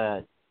is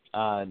that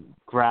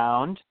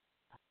ground.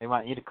 They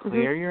want you to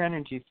clear your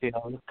energy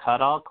field,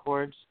 cut all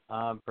cords,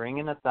 bring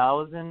in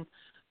 1,000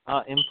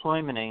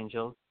 employment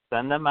angels,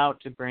 send them out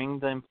to bring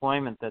the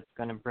employment that's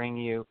going to bring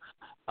you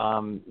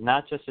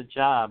not just a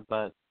job,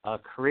 but a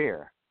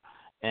career.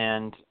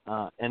 And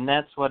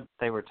that's what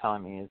they were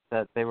telling me, is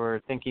that they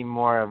were thinking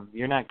more of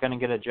you're not going to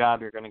get a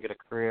job, you're going to get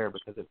a career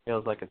because it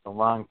feels like it's a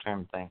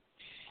long-term thing.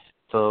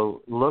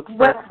 So look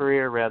for a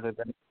career rather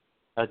than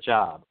a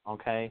job,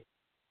 okay?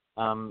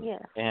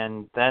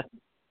 And that's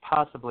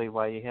possibly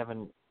why you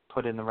haven't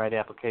put in the right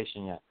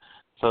application yet.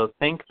 So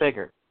think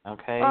bigger,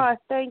 okay? Oh,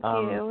 thank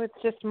you. It's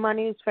just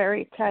money's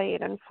very tight,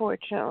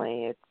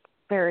 unfortunately. It's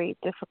very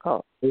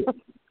difficult.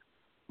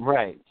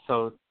 Right.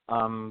 So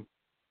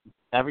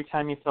every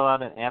time you fill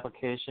out an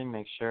application,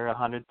 make sure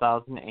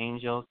 100,000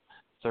 angels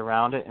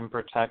surround it and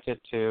protect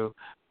it to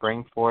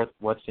bring forth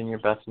what's in your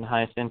best and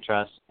highest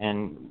interest.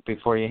 And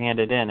before you hand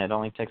it in, it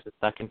only takes a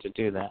second to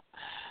do that.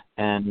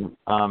 And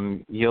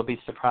you'll be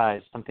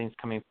surprised. Something's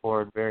coming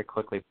forward very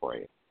quickly for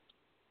you.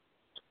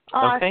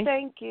 Okay?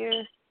 Thank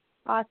you.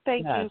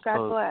 Thank you.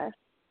 God bless.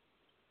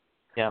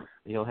 Yep.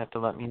 You'll have to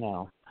let me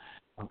know.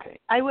 Okay.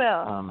 I will.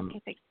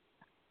 Okay, thanks.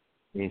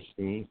 You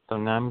see. So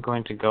now I'm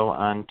going to go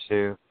on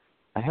to,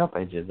 I hope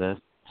I did this,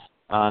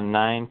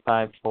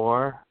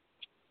 954.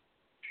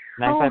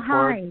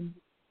 954. Oh,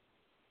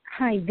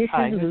 hi. This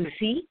is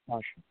Lucy.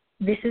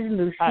 This is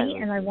Lucy,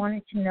 and I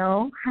wanted to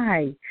know,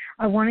 I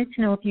wanted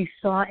to know if you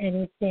saw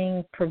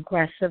anything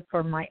progressive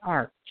for my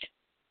art,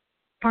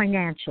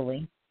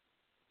 financially.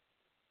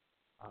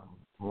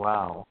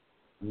 Wow.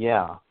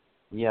 Yeah.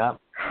 Yeah.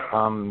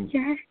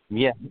 Yes.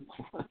 Yeah.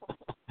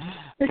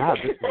 God,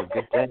 this is a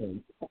good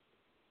day.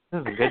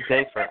 This is a good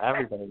day for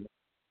everybody.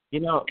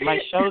 My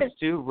shows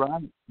do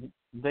run.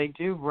 They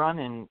do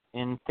run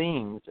in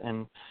themes.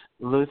 And,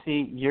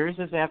 Lucy, yours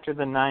is after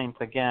the 9th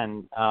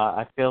again.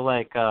 I feel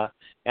like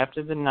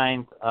after the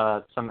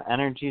 9th, some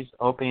energy's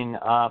opening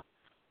up,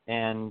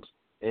 and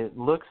it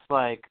looks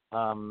like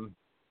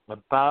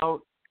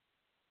about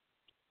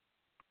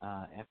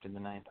after the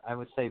 9th, I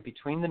would say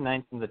between the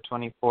 9th and the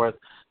 24th,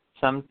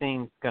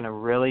 something's going to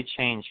really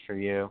change for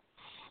you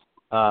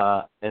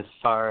as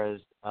far as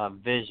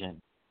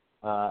vision.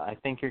 I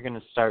think you're going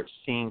to start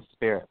seeing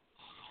spirit.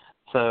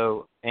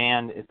 So,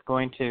 and it's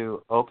going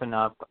to open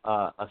up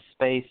a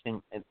space,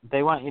 and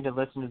they want you to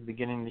listen to the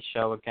beginning of the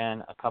show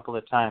again a couple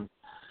of times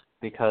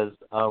because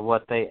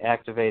what they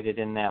activated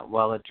in that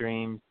well of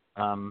dreams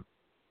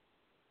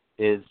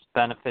is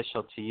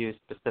beneficial to you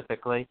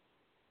specifically.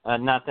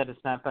 Not that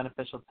it's not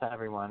beneficial to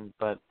everyone,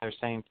 but they're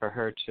saying for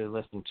her to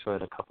listen to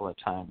it a couple of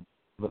times.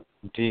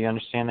 Do you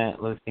understand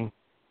that, Lucy?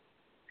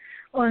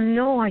 Oh,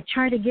 no, I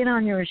tried to get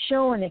on your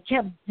show, and it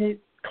kept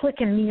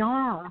clicking me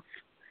off.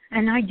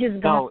 And I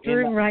just got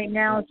through right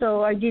now,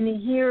 so I didn't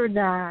hear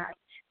that.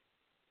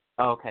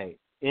 Okay.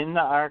 In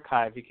the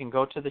archive, you can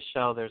go to the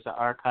show. There's an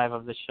archive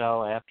of the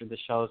show after the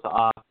show's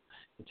off.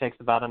 It takes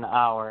about an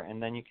hour,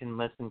 and then you can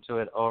listen to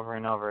it over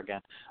and over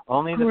again.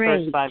 Only the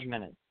first 5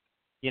 minutes.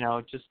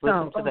 Just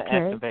listen to the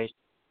activation,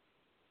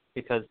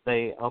 because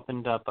they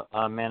opened up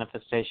a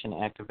manifestation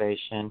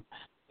activation,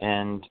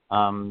 and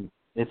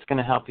it's going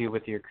to help you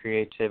with your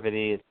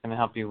creativity. It's going to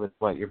help you with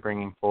what you're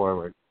bringing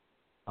forward.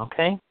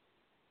 Okay?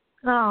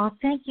 Oh,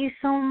 thank you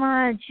so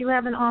much. You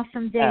have an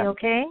awesome day,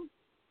 okay?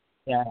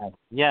 Yeah.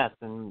 Yes,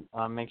 and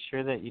make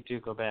sure that you do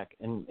go back.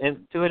 And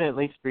do it at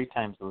least 3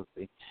 times,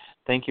 Lucy.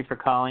 Thank you for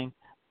calling.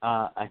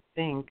 I'm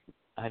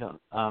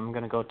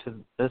going to go to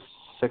this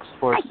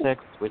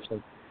 646, which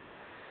is...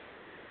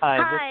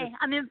 Hi,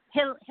 I'm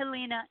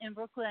Helena in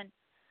Brooklyn.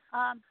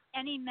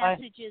 Any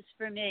messages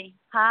for me?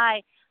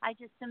 Hi, I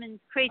just am in a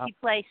crazy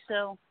place,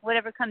 so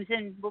whatever comes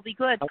in will be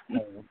good.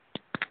 Okay.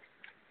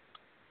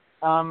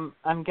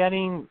 I'm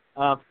getting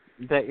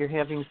that you're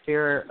having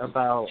fear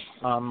about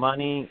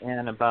money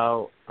and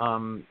about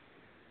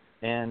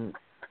and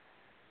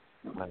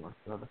what's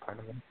the other part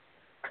of it?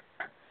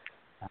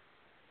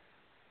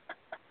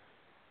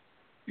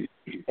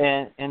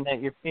 And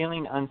that you're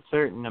feeling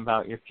uncertain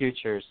about your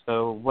future.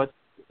 So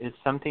is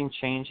something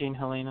changing,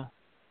 Helena?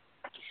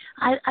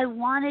 I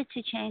wanted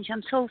to change.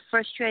 I'm so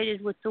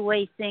frustrated with the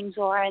way things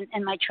are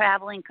and my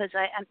traveling, because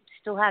I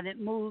still haven't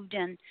moved,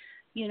 and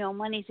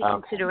money's a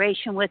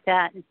consideration with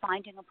that and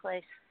finding a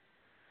place.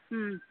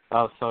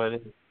 Oh, so it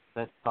is.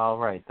 That's all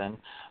right then.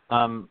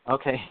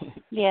 Okay.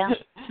 Yeah.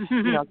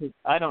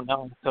 I don't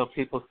know until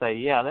people say,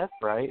 "Yeah, that's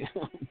right."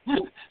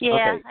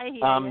 Yeah, okay. I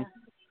hear you.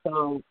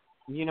 So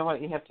you know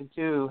what you have to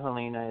do,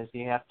 Helena, is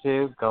you have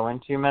to go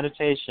into your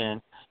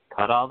meditation,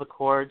 cut all the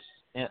cords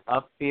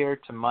of fear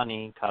to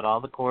money, cut all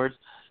the cords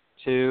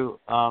to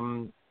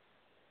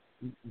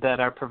that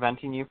are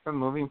preventing you from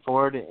moving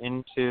forward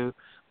into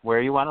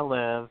where you want to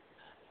live.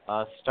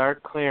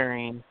 Start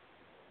clearing,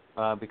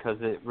 because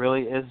it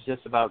really is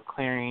just about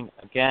clearing.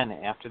 Again,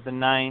 after the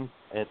 9th,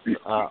 it's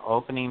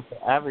opening for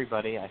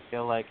everybody. I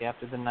feel like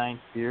after the 9th,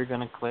 you're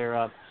going to clear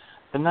up.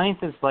 The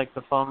 9th is like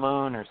the full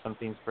moon or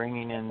something's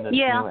bringing in this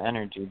new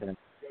energy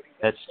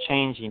that's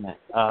changing it.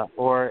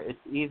 Or it's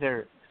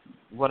either,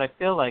 what I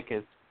feel like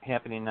is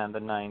happening on the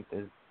 9th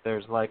is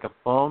there's like a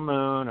full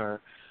moon,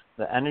 or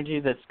the energy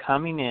that's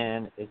coming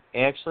in is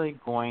actually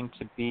going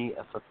to be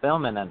a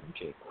fulfillment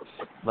energy.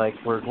 Like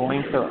we're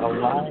going to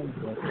align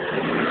with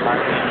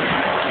our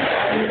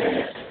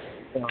energy.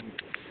 So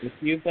if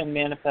you've been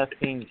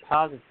manifesting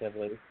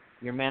positively,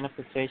 your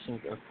manifestations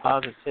of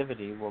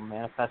positivity will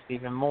manifest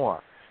even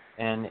more.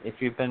 And if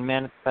you've been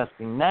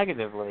manifesting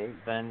negatively,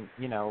 then,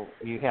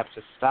 you have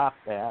to stop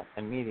that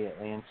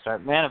immediately and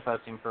start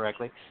manifesting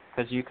correctly,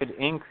 because you could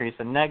increase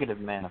a negative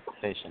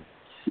manifestation.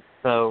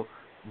 So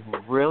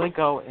really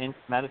go into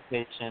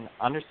meditation,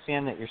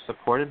 understand that you're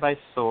supported by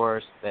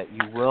Source, that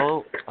you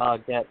will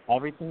get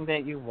everything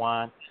that you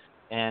want,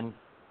 and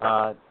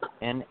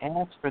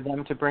ask for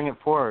them to bring it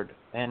forward,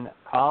 and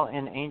call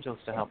in angels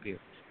to help you.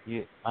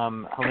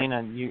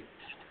 Helena,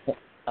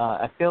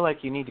 I feel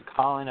like you need to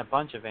call in a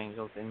bunch of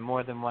angels in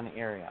more than one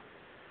area.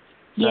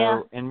 So,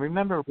 yeah. And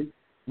remember,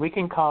 we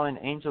can call in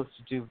angels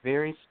to do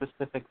very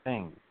specific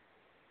things.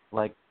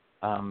 Like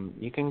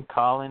you can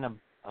call in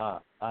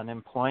an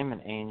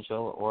employment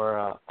angel,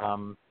 or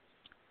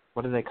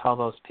what do they call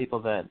those people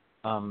that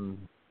headhunter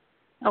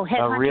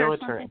a realtor. or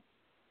something?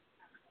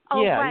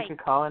 Oh, yeah, right. You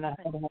could call in a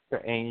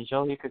headhunter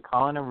angel. You could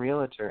call in a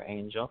realtor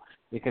angel.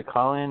 You could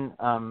call in,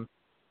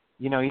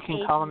 you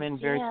can call them in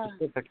very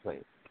specifically.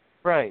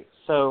 Right.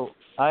 So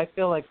I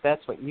feel like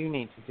that's what you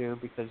need to do,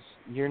 because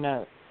you're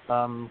not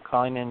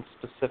calling in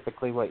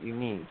specifically what you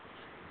need.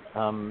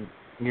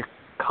 You're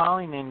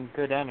calling in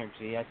good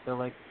energy, I feel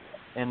like,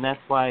 and that's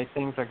why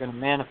things are going to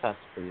manifest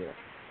for you.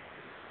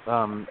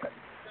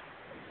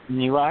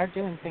 You are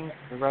doing things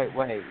the right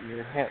way.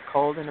 You're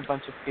holding a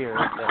bunch of fear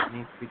that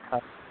needs to be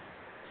cut.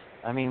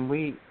 I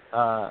mean,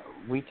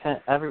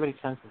 everybody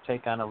tends to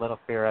take on a little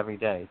fear every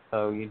day,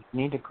 so you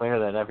need to clear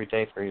that every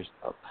day for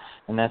yourself,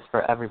 and that's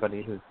for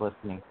everybody who's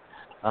listening.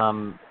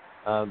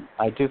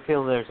 I do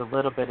feel there's a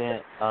little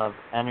bit of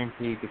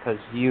energy because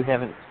you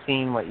haven't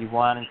seen what you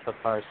wanted so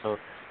far, so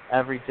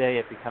every day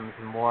it becomes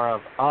more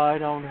of, oh, I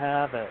don't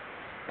have it,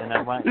 and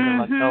I want you to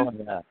let go of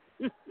that.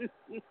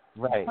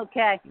 Right.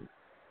 Okay.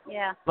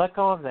 Yeah. Let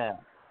go of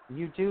that.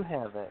 You do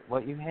have it.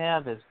 What you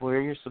have is where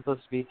you're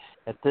supposed to be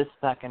at this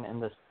second,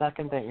 and the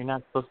second that you're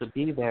not supposed to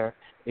be there,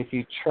 if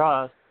you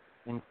trust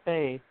in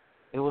faith,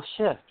 it will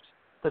shift.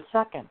 The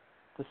second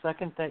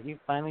that you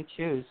finally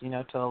choose,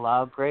 to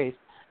allow grace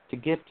to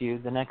gift you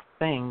the next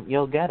thing,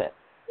 you'll get it.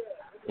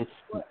 It's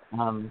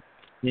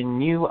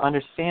and you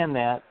understand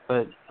that,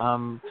 but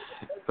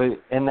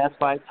and that's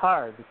why it's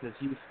hard, because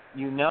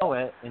you know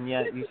it, and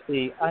yet you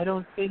see, I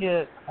don't see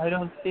it, I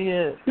don't see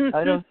it,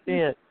 I don't see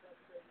it.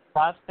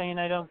 Stop saying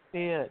I don't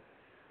see it.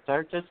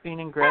 Start just being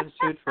in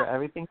gratitude for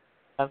everything you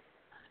have,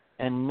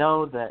 and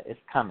know that it's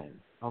coming,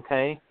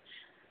 okay?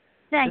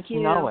 Thank just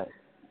you. know it.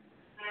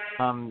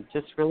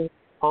 Just really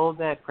hold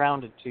that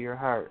grounded to your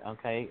heart,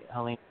 okay,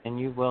 Helene, and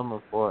you will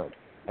move forward.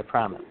 I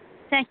promise.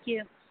 Thank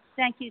you.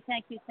 Thank you.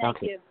 Thank you. Thank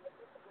Okay. you.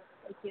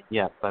 Thank you.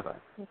 Yeah, bye-bye.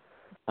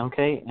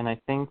 Okay, and I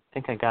think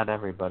I got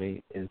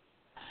everybody. Is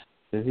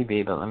Susie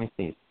B, but let me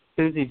see.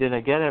 Susie, did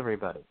I get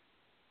everybody?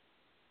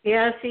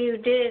 Yes, you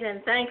did,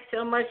 and thanks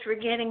so much for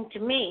getting to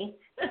me.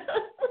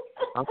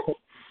 Okay.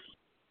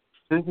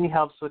 Susie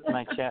helps with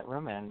my chat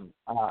room and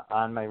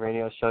on my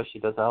radio show. She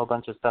does a whole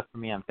bunch of stuff for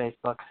me on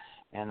Facebook,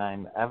 and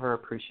I'm ever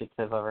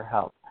appreciative of her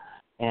help.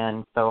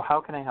 And so how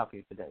can I help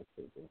you today,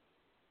 Susie?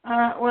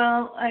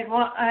 Well,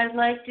 I'd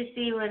like to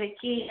see what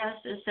Aki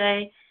has to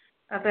say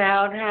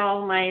about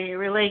how my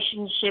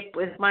relationship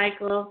with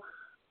Michael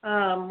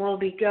will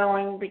be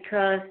going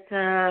because,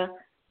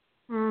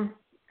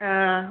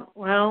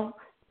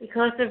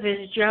 because of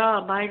his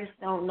job, I just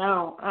don't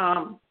know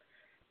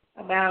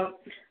about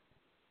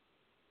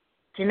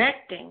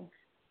connecting.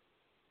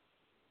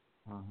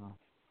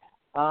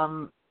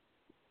 Mm-hmm.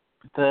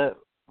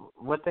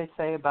 What they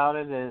say about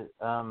it is,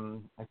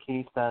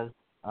 Aki says,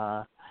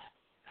 okay,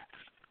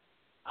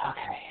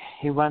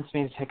 he wants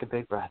me to take a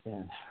big breath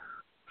in.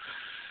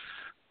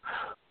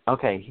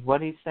 Okay,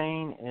 what he's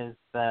saying is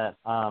that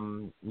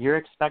you're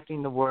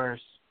expecting the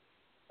worst,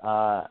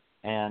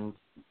 and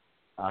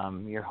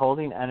you're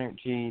holding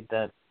energy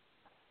that's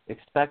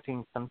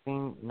expecting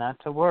something not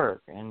to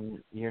work,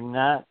 and you're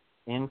not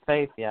in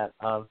faith yet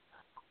of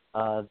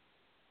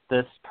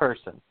this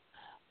person.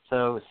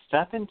 So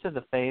step into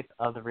the faith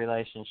of the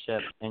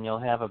relationship, and you'll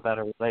have a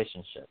better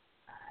relationship.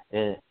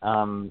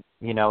 It'll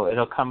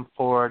come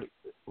forward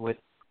with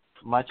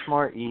much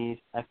more ease.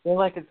 I feel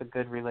like it's a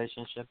good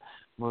relationship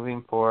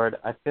moving forward.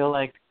 I feel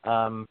like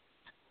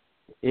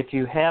if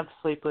you have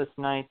sleepless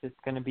nights, it's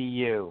going to be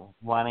you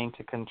wanting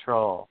to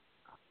control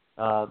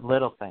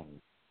little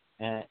things.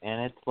 And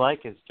it's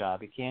like his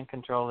job. He can't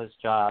control his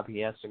job. He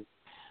has to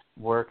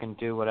work and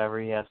do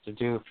whatever he has to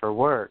do for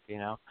work, He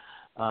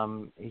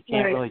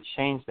can't really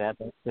change that.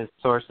 That's his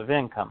source of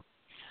income.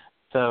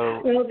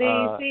 So, do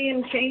you see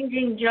him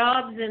changing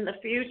jobs in the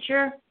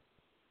future?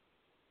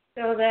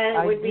 So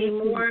that it would be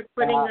more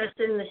putting us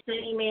in the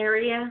same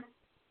area?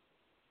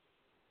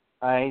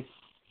 I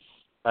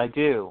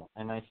do,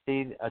 and I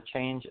see a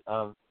change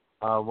of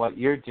what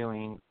you're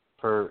doing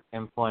for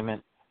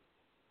employment,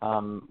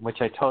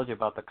 which I told you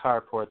about the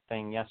carport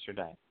thing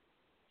yesterday,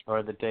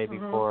 or the day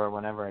before, or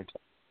whenever I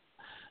told you.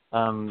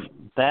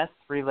 That's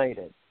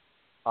related.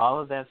 All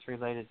of that's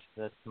related to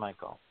this,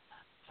 Michael.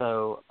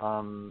 So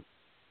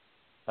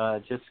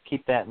just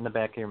keep that in the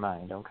back of your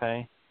mind,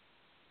 okay?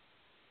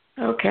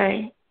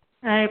 Okay.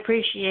 I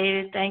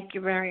appreciate it. Thank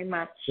you very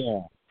much.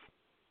 Yeah.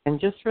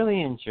 And just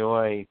really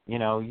enjoy,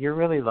 you're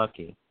really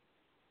lucky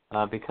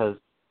because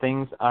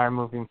things are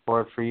moving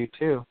forward for you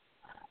too.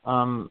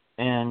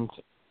 And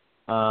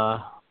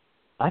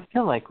I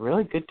feel like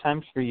really good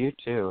times for you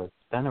too. It's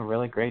been a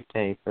really great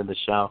day for the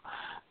show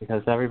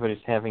because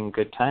everybody's having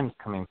good times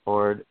coming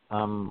forward,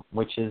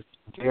 which is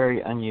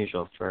very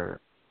unusual for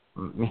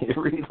me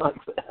to read like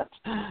that.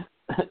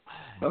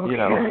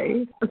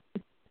 Okay.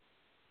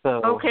 So,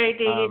 okay,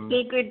 do you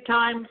see good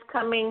times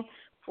coming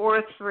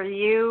forth for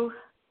you?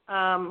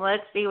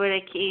 Let's see what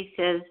Aki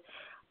says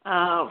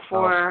I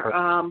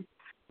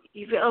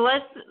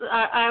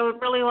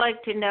would really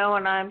like to know,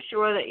 and I'm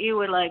sure that you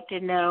would like to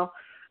know,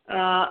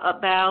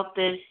 about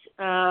this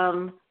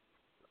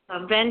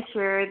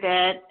venture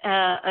that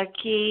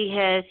Aki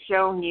has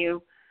shown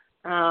you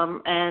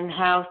and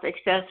how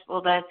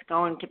successful that's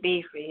going to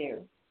be for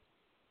you.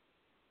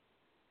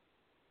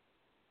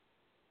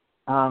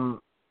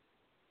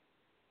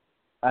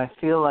 I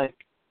feel like,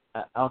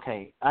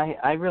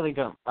 I really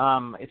don't.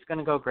 It's going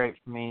to go great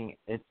for me.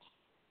 It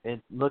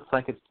looks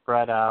like it's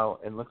spread out.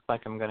 It looks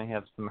like I'm going to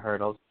have some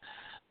hurdles.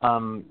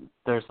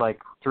 There's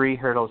like 3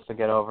 hurdles to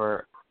get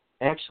over.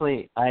 I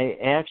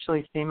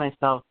see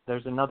myself,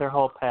 there's another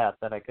whole path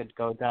that I could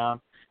go down,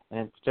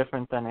 and it's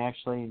different than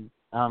actually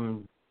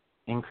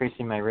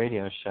increasing my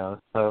radio show.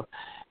 So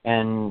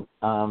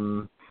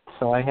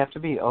I have to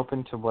be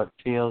open to what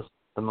feels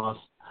the most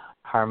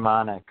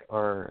harmonic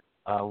or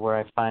where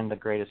I find the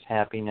greatest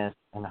happiness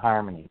and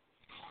harmony.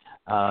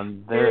 Does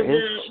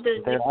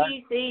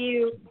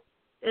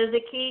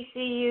the key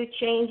see you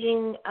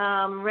changing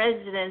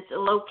residence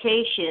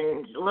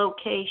locations?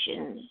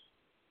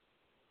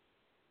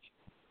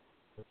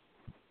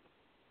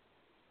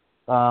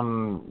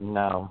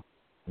 No,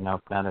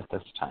 not at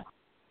this time.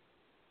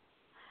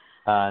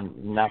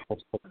 Not for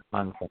 6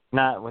 months.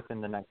 Not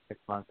within the next 6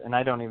 months, and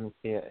I don't even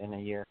see it in a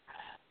year.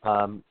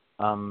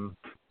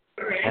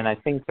 And I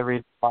think the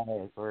reason why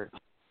is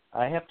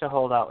I have to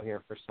hold out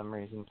here for some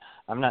reason.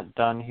 I'm not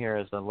done here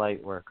as a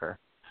light worker.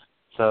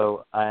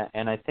 So,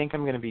 and I think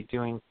I'm going to be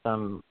doing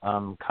some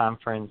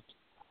conference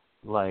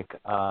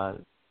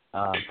programs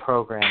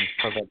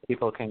so that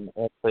people can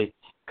actually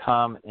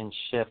come and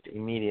shift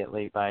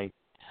immediately by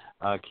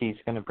Keith's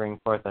going to bring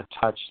forth a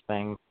touch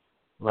thing,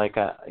 like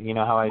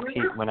how I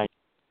teach when I